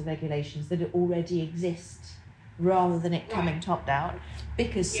guidelines and regulations that already exist, rather than it coming top down.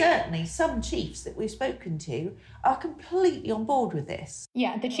 Because certainly some chiefs that we've spoken to are completely on board with this.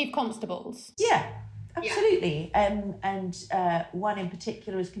 Yeah, the chief constables. Yeah, absolutely. And one in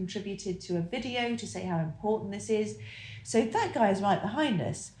particular has contributed to a video to say how important this is. So that guy is right behind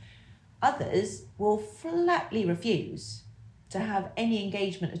us. Others will flatly refuse to have any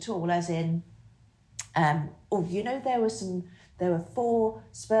engagement at all, as in, there were 4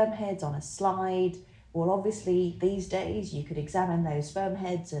 sperm heads on a slide. Well, obviously these days you could examine those sperm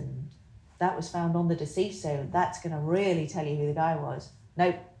heads and that was found on the deceased, so that's going to really tell you who the guy was.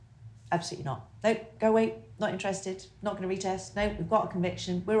 Nope, absolutely not. Nope, go away, not interested, not going to retest. Nope, we've got a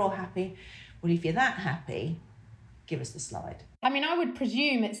conviction, we're all happy. Well, if you're that happy, give us the slide. I mean, I would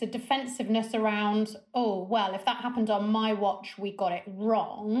presume it's a defensiveness around, oh, well, if that happened on my watch, we got it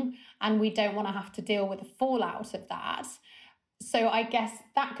wrong, and we don't want to have to deal with the fallout of that. So I guess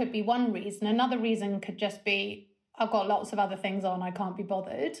that could be one reason. Another reason could just be, I've got lots of other things on, I can't be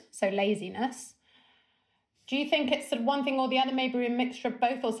bothered. So laziness. Do you think it's sort of one thing or the other, maybe a mixture of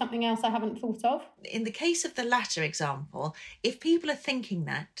both, or something else I haven't thought of? In the case of the latter example, if people are thinking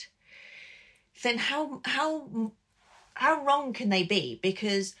that, then how wrong can they be?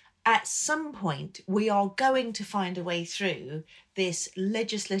 Because at some point we are going to find a way through this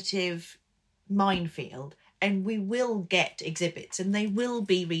legislative minefield, and we will get exhibits and they will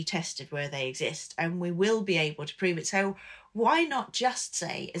be retested where they exist, and we will be able to prove it. So why not just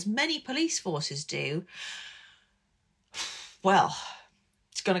say, as many police forces do, well,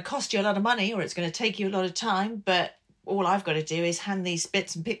 going to cost you a lot of money or it's going to take you a lot of time, but all I've got to do is hand these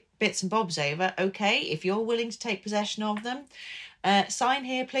bits and bobs over. Okay, if you're willing to take possession of them, sign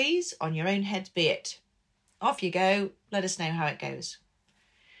here, please. On your own head be it. Off you go. Let us know how it goes.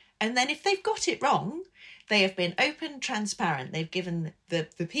 And then if they've got it wrong, they have been open, transparent. They've given the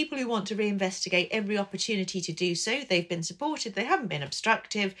people who want to reinvestigate every opportunity to do so. They've been supported. They haven't been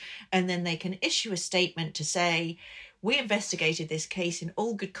obstructive. And then they can issue a statement to say, we investigated this case in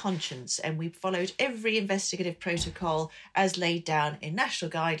all good conscience and we followed every investigative protocol as laid down in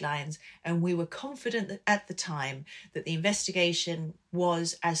national guidelines. And we were confident that at the time that the investigation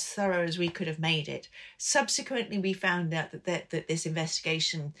was as thorough as we could have made it. Subsequently, we found out that this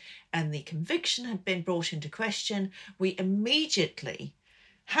investigation and the conviction had been brought into question. We immediately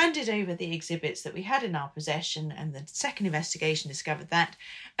handed over the exhibits that we had in our possession, and the second investigation discovered that.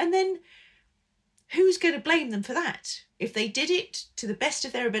 And then who's going to blame them for that? If they did it to the best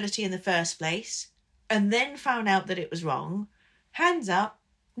of their ability in the first place and then found out that it was wrong, hands up,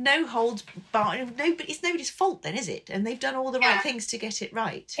 no holds barred. It's nobody's fault then, is it? And they've done all the right things to get it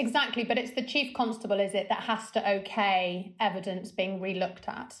right. Exactly, but it's the chief constable, is it, that has to okay evidence being re-looked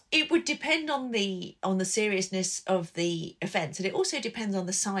at? It would depend on the seriousness of the offence, and it also depends on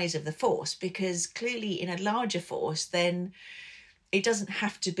the size of the force, because clearly in a larger force, then it doesn't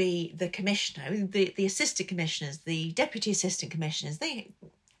have to be the commissioner. The assistant commissioners, the deputy assistant commissioners, the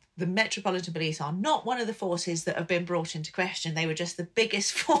Metropolitan Police are not one of the forces that have been brought into question. They were just the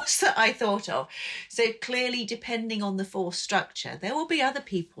biggest force that I thought of. So clearly, depending on the force structure, there will be other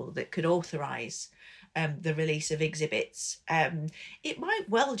people that could authorise the release of exhibits. It might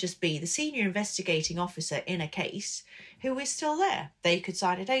well just be the senior investigating officer in a case who is still there. They could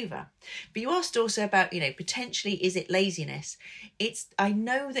sign it over. But you asked also about, potentially, is it laziness? I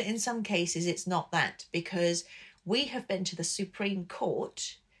know that in some cases it's not that, because we have been to the Supreme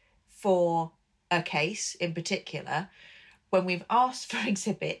Court for a case in particular when we've asked for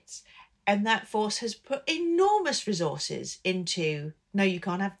exhibits, and that force has put enormous resources into, no, you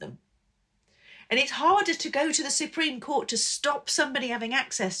can't have them. And it's harder to go to the Supreme Court to stop somebody having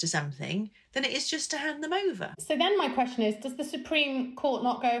access to something than it is just to hand them over. So then my question is, does the Supreme Court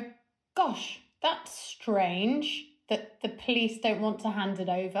not go, gosh, that's strange that the police don't want to hand it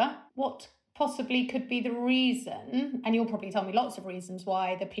over? What possibly could be the reason? And you'll probably tell me lots of reasons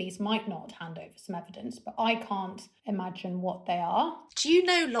why the police might not hand over some evidence, but I can't imagine what they are. Do you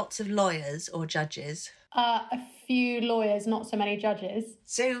know lots of lawyers or judges? A few lawyers, not so many judges.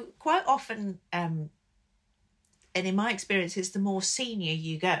 So quite often, and in my experience, it's the more senior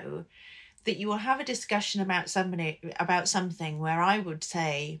you go, that you will have a discussion about something where I would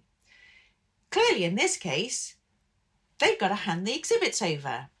say, clearly in this case, they've got to hand the exhibits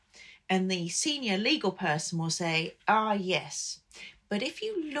over. And the senior legal person will say, yes. But if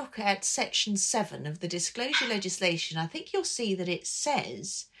you look at Section 7 of the disclosure legislation, I think you'll see that it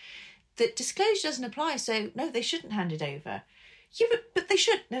says that disclosure doesn't apply, so no, they shouldn't hand it over. Yeah, but they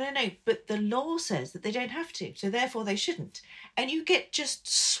should. No. But the law says that they don't have to, so therefore they shouldn't. And you get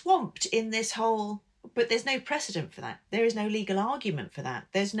just swamped in this whole, but there's no precedent for that. There is no legal argument for that.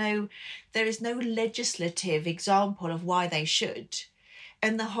 There is no legislative example of why they should.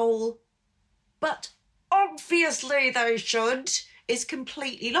 And the whole, but obviously they should, is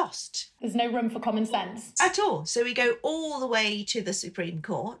completely lost. There's no room for common sense. At all. So we go all the way to the Supreme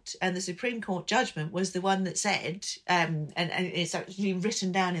Court, and the Supreme Court judgment was the one that said, and it's actually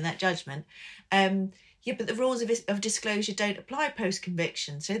written down in that judgment, but the rules of disclosure don't apply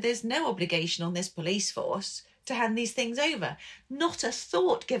post-conviction, so there's no obligation on this police force to hand these things over. Not a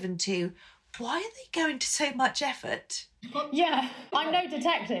thought given to, why are they going to so much effort? Yeah, I'm no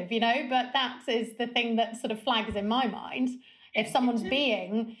detective, but that is the thing that sort of flags in my mind. If someone's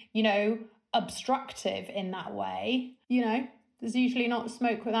being, obstructive in that way, there's usually not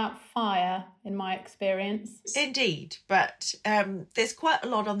smoke without fire, in my experience. Indeed, but there's quite a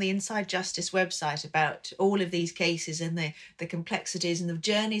lot on the Inside Justice website about all of these cases and the complexities and the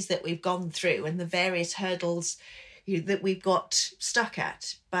journeys that we've gone through and the various hurdles that we've got stuck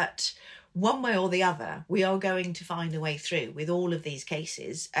at. But one way or the other, we are going to find a way through with all of these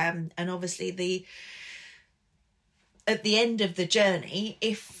cases. And obviously at the end of the journey,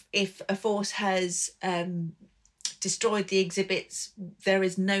 if a force has destroyed the exhibits, there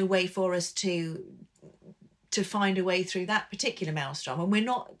is no way for us to find a way through that particular maelstrom. And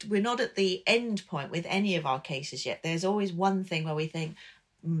we're not at the end point with any of our cases yet. There's always one thing where we think,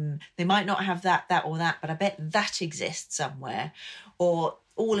 they might not have that or that, but I bet that exists somewhere. Or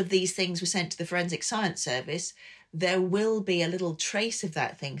all of these things were sent to the Forensic Science Service. There will be a little trace of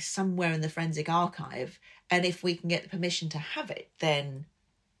that thing somewhere in the forensic archive. And if we can get the permission to have it, then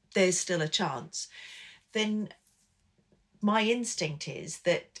there's still a chance, then my instinct is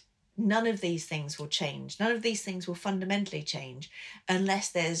that none of these things will change. None of these things will fundamentally change unless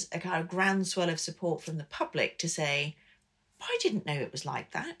there's a kind of groundswell of support from the public to say, I didn't know it was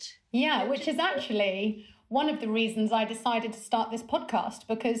like that. Yeah, which is actually one of the reasons I decided to start this podcast,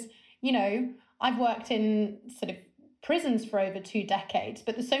 because, you know, I've worked in sort of prisons for over 2 decades,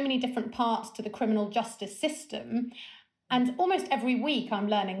 but there's so many different parts to the criminal justice system. And almost every week I'm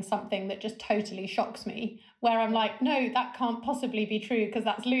learning something that just totally shocks me, where I'm like, no, that can't possibly be true because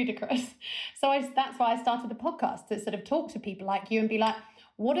that's ludicrous. So that's why I started the podcast, to sort of talk to people like you and be like,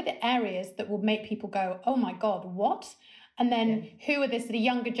 what are the areas that will make people go, oh my God, what? And then who are this sort of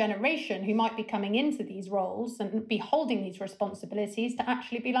younger generation who might be coming into these roles and be holding these responsibilities to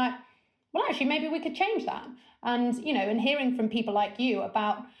actually be like, well, actually, maybe we could change that. And, you know, and hearing from people like you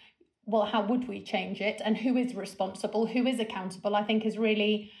about, well, how would we change it and who is responsible, who is accountable, I think is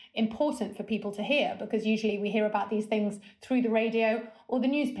really important for people to hear, because usually we hear about these things through the radio or the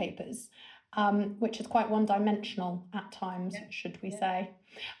newspapers, which is quite one-dimensional at times, should we say.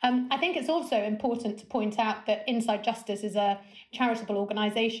 I think it's also important to point out that Inside Justice is a charitable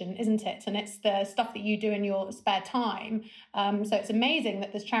organisation, isn't it? And it's the stuff that you do in your spare time. So it's amazing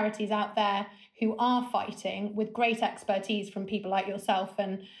that there's charities out there who are fighting with great expertise from people like yourself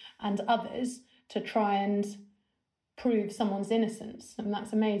and others to try and prove someone's innocence, and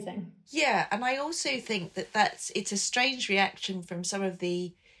that's amazing. Yeah, and I also think that it's a strange reaction from some of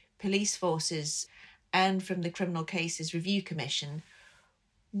the police forces and from the Criminal Cases Review Commission.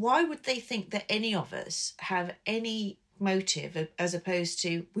 Why would they think that any of us have any motive, as opposed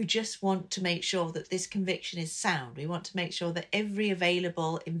to, we just want to make sure that this conviction is sound. We want to make sure that every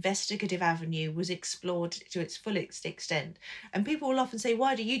available investigative avenue was explored to its fullest extent. And people will often say,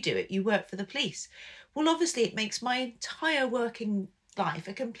 why do you do it? You work for the police. Well, obviously it makes my entire working life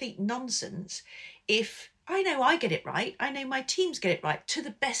a complete nonsense if I know I get it right. I know my teams get it right to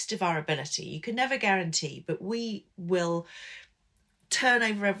the best of our ability. You can never guarantee, but we will turn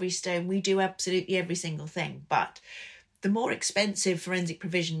over every stone. We do absolutely every single thing. But the more expensive forensic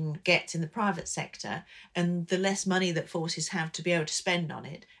provision gets in the private sector, and the less money that forces have to be able to spend on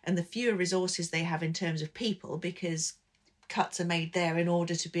it, and the fewer resources they have in terms of people, because cuts are made there in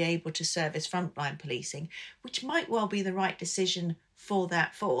order to be able to service frontline policing, which might well be the right decision for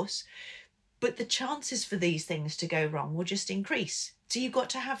that force. But the chances for these things to go wrong will just increase. So you've got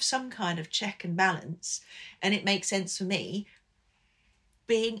to have some kind of check and balance. And it makes sense for me,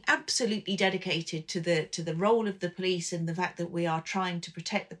 being absolutely dedicated to the role of the police and the fact that we are trying to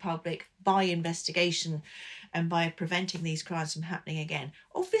protect the public by investigation and by preventing these crimes from happening again.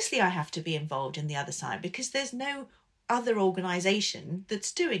 Obviously, I have to be involved in the other side because there's no other organisation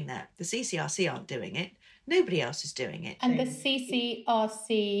that's doing that. The CCRC aren't doing it. Nobody else is doing it. And the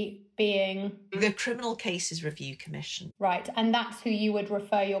CCRC being? The Criminal Cases Review Commission. Right, and that's who you would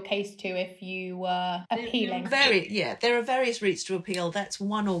refer your case to if you were appealing? There are various routes to appeal. That's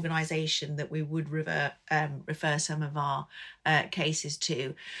one organisation that we would refer some of our cases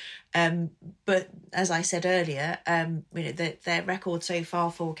to. But as I said earlier, their record so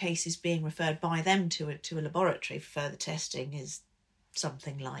far for cases being referred by them to a laboratory for further testing is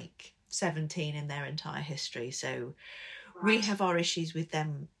something like 17 in their entire history. So we have our issues with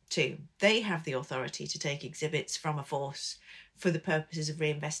them too. They have the authority to take exhibits from a force for the purposes of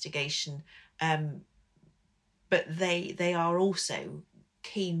reinvestigation, but they are also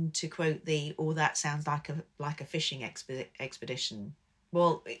keen to quote that sounds like a fishing expedition.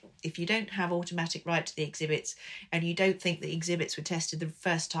 Well, if you don't have automatic right to the exhibits and you don't think the exhibits were tested the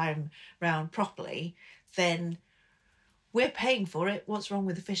first time round properly, then we're paying for it. What's wrong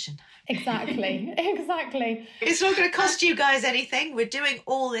with the fishing? Exactly. It's not going to cost you guys anything. We're doing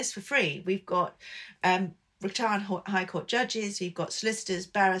all this for free. We've got retired High Court judges, we've got solicitors,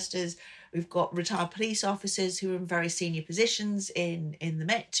 barristers, we've got retired police officers who are in very senior positions in the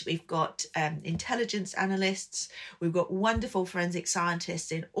Met. We've got intelligence analysts. We've got wonderful forensic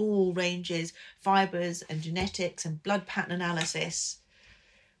scientists in all ranges, fibres and genetics and blood pattern analysis.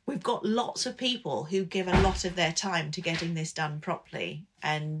 We've got lots of people who give a lot of their time to getting this done properly,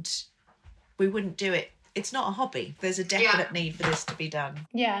 and we wouldn't do it. It's not a hobby. There's a definite need for this to be done.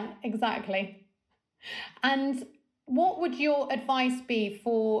 Yeah, exactly. And what would your advice be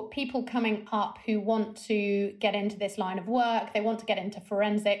for people coming up who want to get into this line of work? They want to get into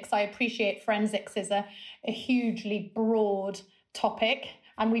forensics. I appreciate forensics is a hugely broad topic,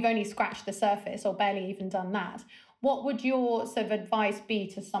 and we've only scratched the surface or barely even done that. What would your sort of advice be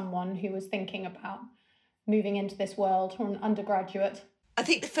to someone who was thinking about moving into this world or an undergraduate? I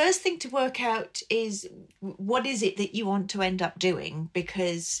think the first thing to work out is what is it that you want to end up doing,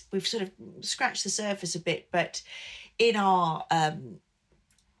 because we've sort of scratched the surface a bit, but in our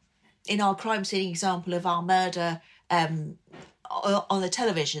crime scene example of our murder on the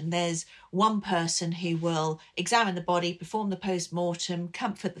television, there's one person who will examine the body, perform the post-mortem,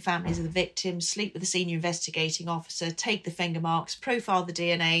 comfort the families of the victims, sleep with the senior investigating officer, take the finger marks, profile the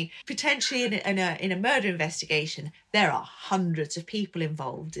DNA. Potentially in a murder investigation, there are hundreds of people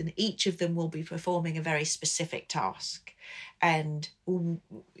involved, and each of them will be performing a very specific task. And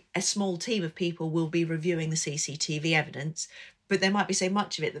a small team of people will be reviewing the CCTV evidence, but there might be so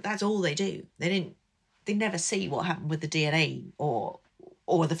much of it that that's all they do. They never see what happened with the DNA or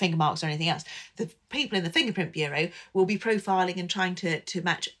the finger marks or anything else. The people in the Fingerprint Bureau will be profiling and trying to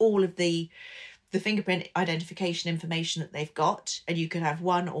match all of the fingerprint identification information that they've got, and you could have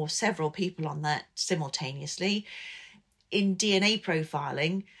one or several people on that simultaneously. In DNA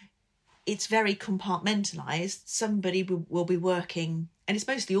profiling, it's very compartmentalised. Somebody will be working, and it's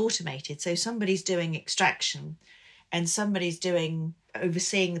mostly automated, so somebody's doing extraction and somebody's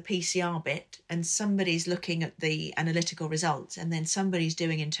overseeing the PCR bit, and somebody's looking at the analytical results, and then somebody's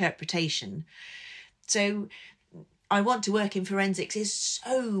doing interpretation. So I want to work in forensics is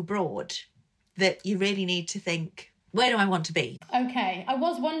so broad that you really need to think, where do I want to be? Okay, I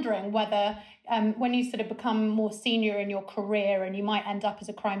was wondering whether when you sort of become more senior in your career and you might end up as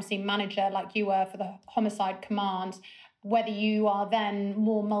a crime scene manager like you were for the homicide command, whether you are then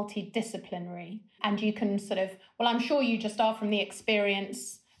more multidisciplinary and you can sort of, well, I'm sure you just are from the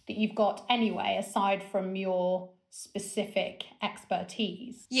experience that you've got anyway, aside from your specific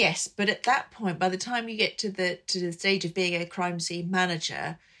expertise. Yes, but at that point, by the time you get to the stage of being a crime scene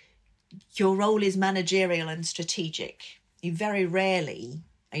manager, your role is managerial and strategic. You very rarely,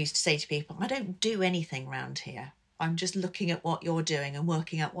 I used to say to people, I don't do anything around here. I'm just looking at what you're doing and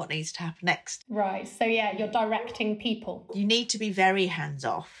working out what needs to happen next. Right. So, yeah, you're directing people. You need to be very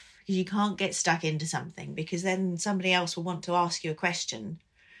hands-off. You can't get stuck into something, because then somebody else will want to ask you a question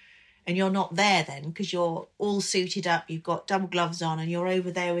and you're not there then, because you're all suited up, you've got double gloves on and you're over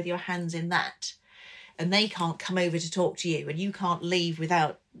there with your hands in that. And they can't come over to talk to you and you can't leave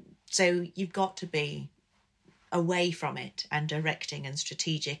without. So you've got to be away from it and directing and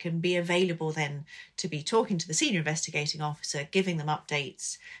strategic, and be available then to be talking to the senior investigating officer, giving them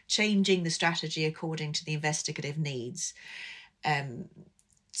updates, changing the strategy according to the investigative needs.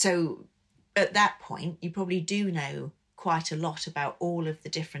 So at that point, you probably do know quite a lot about all of the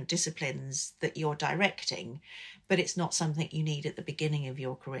different disciplines that you're directing, but it's not something you need at the beginning of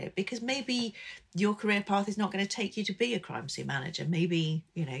your career, because maybe your career path is not going to take you to be a crime scene manager. Maybe,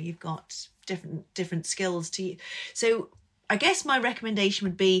 you've got different skills to you. So I guess my recommendation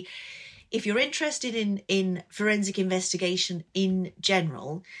would be, if you're interested in forensic investigation in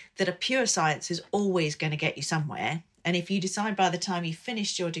general, that a pure science is always going to get you somewhere. And if you decide by the time you've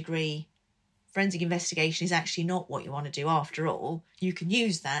finished your degree, forensic investigation is actually not what you want to do after all, you can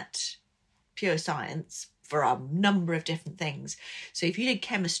use that pure science for a number of different things. So if you did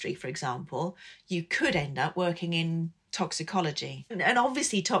chemistry, for example, you could end up working in toxicology. And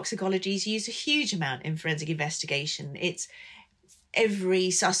obviously toxicology is used a huge amount in forensic investigation. It's every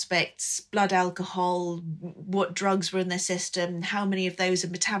suspect's blood alcohol, what drugs were in their system, how many of those are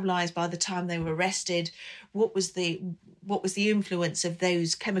metabolized by the time they were arrested, what was the influence of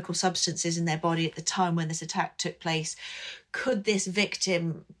those chemical substances in their body at the time when this attack took place. Could this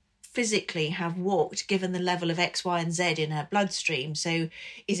victim physically have walked given the level of X, Y, and Z in her bloodstream? So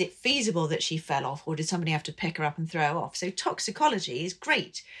is it feasible that she fell off, or did somebody have to pick her up and throw her off? So toxicology is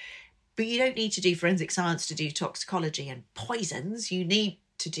great, but you don't need to do forensic science to do toxicology and poisons. You need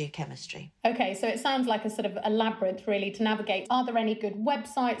to do chemistry. Okay, so it sounds like a sort of a labyrinth really to navigate. Are there any good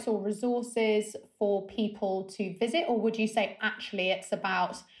websites or resources for people to visit, or would you say actually it's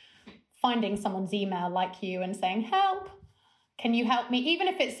about finding someone's email like you and saying, help, can you help me? Even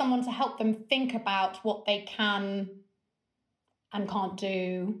if it's someone to help them think about what they can and can't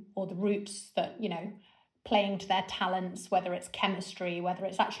do, or the routes that, playing to their talents, whether it's chemistry, whether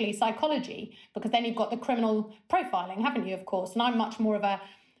it's actually psychology, because then you've got the criminal profiling, haven't you, of course? And I'm much more of a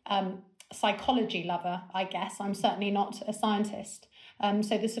psychology lover, I guess. I'm certainly not a scientist.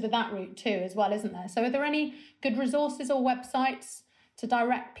 So there's sort of that route too as well, isn't there? So are there any good resources or websites to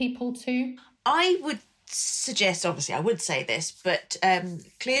direct people to? I would suggest, obviously I would say this, but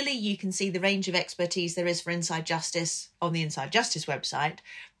clearly you can see the range of expertise there is for Inside Justice on the Inside Justice website,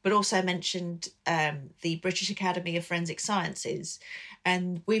 but also mentioned the British Academy of Forensic Sciences.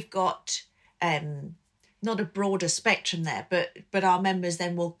 And we've got not a broader spectrum there, but our members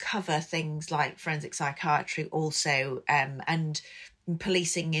then will cover things like forensic psychiatry also, and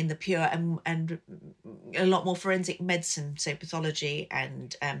policing in the pure and a lot more forensic medicine, so pathology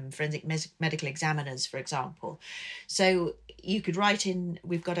and forensic medical examiners, for example. So you could write in,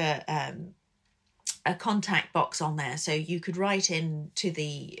 we've got a contact box on there, so you could write in to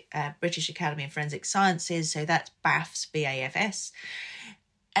the British Academy of Forensic Sciences, so that's BAFS, BAFS,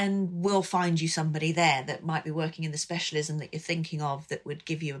 and we'll find you somebody there that might be working in the specialism that you're thinking of that would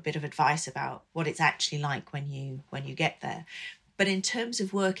give you a bit of advice about what it's actually like when you get there. But in terms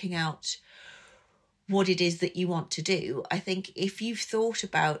of working out what it is that you want to do, I think if you've thought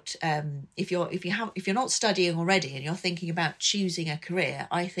about if you're not studying already and you're thinking about choosing a career,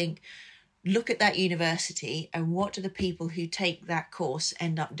 I think look at that university and what do the people who take that course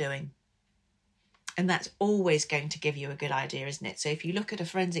end up doing. And that's always going to give you a good idea, isn't it? So if you look at a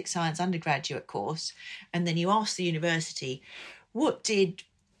forensic science undergraduate course and then you ask the university, what did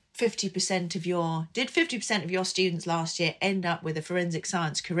 50% of your students last year end up with a forensic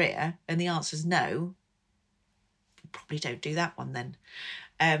science career? And the answer is no. Probably don't do that one then.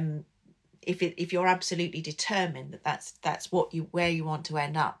 If you're absolutely determined that that's where you want to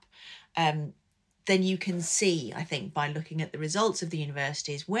end up, then you can see, I think, by looking at the results of the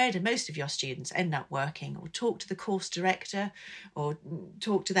universities, where do most of your students end up working, or talk to the course director or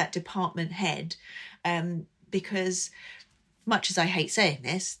talk to that department head, because much as I hate saying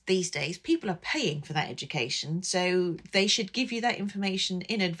this, these days people are paying for that education, so they should give you that information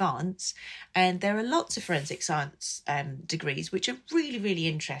in advance. And there are lots of forensic science degrees which are really, really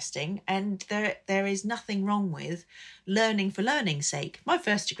interesting, and there is nothing wrong with learning for learning's sake. My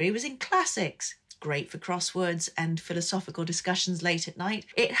first degree was in classics. It's great for crosswords and philosophical discussions late at night.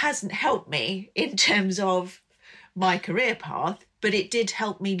 It hasn't helped me in terms of my career path, but it did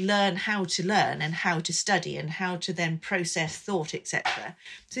help me learn how to learn and how to study and how to then process thought, etc.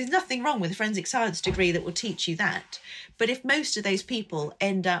 So there's nothing wrong with a forensic science degree that will teach you that. But if most of those people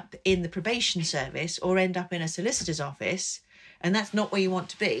end up in the probation service or end up in a solicitor's office, and that's not where you want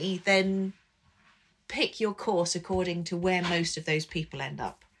to be, then pick your course according to where most of those people end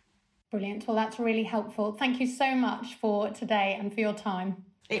up. Brilliant. Well, that's really helpful. Thank you so much for today and for your time.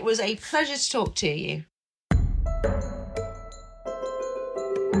 It was a pleasure to talk to you.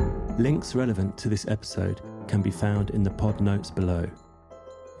 Links relevant to this episode can be found in the pod notes below.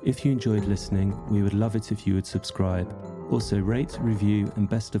 If you enjoyed listening, we would love it if you would subscribe. Also rate, review, and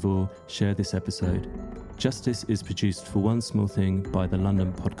best of all, share this episode. Justice is produced for One Small Thing by the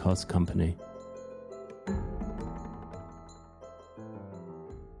London Podcast Company.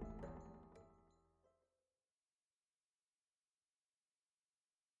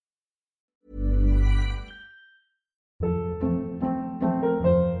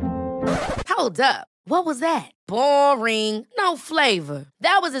 Hold up. What was that? Boring. No flavor.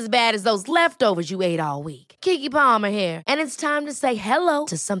 That was as bad as those leftovers you ate all week. Keke Palmer here, and it's time to say hello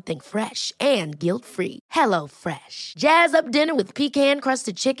to something fresh and guilt-free. Hello Fresh. Jazz up dinner with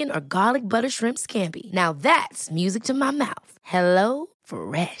pecan-crusted chicken or garlic butter shrimp scampi. Now that's music to my mouth. Hello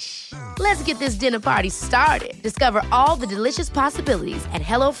Fresh. Let's get this dinner party started. Discover all the delicious possibilities at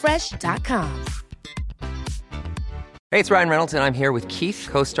HelloFresh.com. Hey, it's Ryan Reynolds, and I'm here with Keith,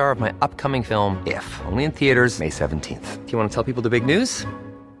 co-star of my upcoming film, If, only in theaters May 17th. Do you want to tell people the big news?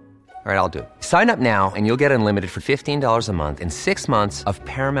 All right, I'll do it. Sign up now and you'll get unlimited for $15 a month and 6 months of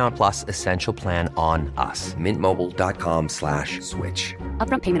Paramount Plus Essential Plan on us. MintMobile.com/switch.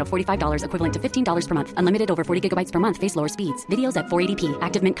 Upfront payment of $45 equivalent to $15 per month. Unlimited over 40 gigabytes per month. Face lower speeds. Videos at 480p.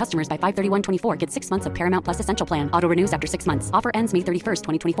 Active Mint customers by 531.24 get 6 months of Paramount Plus Essential Plan. Auto renews after 6 months. Offer ends May 31st,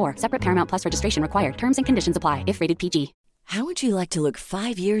 2024. Separate Paramount Plus registration required. Terms and conditions apply if rated PG. How would you like to look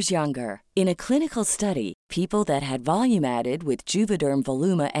 5 years younger? In a clinical study, people that had volume added with Juvederm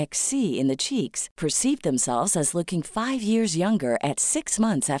Voluma XC in the cheeks perceived themselves as looking 5 years younger at 6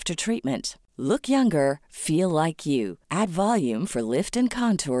 months after treatment. Look younger, feel like you. Add volume for lift and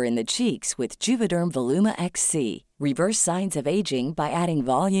contour in the cheeks with Juvederm Voluma XC. Reverse signs of aging by adding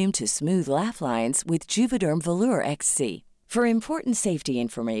volume to smooth laugh lines with Juvederm Volure XC. For important safety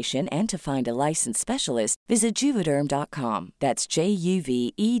information and to find a licensed specialist, visit Juvederm.com. That's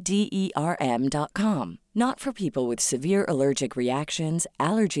JUVEDERM.com. Not for people with severe allergic reactions,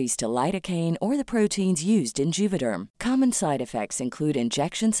 allergies to lidocaine, or the proteins used in Juvederm. Common side effects include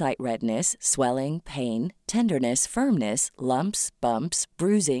injection site redness, swelling, pain, tenderness, firmness, lumps, bumps,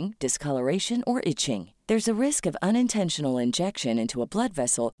 bruising, discoloration, or itching. There's a risk of unintentional injection into a blood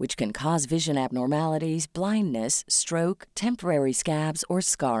vessel, which can cause vision abnormalities, blindness, stroke, temporary scabs, or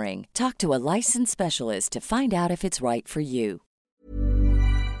scarring. Talk to a licensed specialist to find out if it's right for you.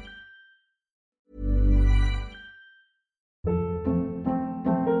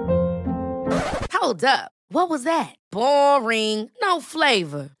 Hold up. What was that? Boring. No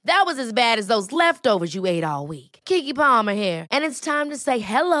flavor. That was as bad as those leftovers you ate all week. Keke Palmer here, and it's time to say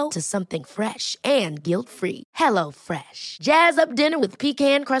hello to something fresh and guilt-free. HelloFresh. Jazz up dinner with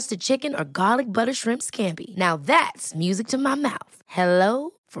pecan-crusted chicken or garlic butter shrimp scampi. Now that's music to my mouth.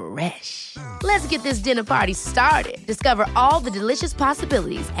 HelloFresh. Let's get this dinner party started. Discover all the delicious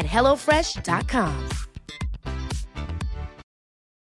possibilities at HelloFresh.com.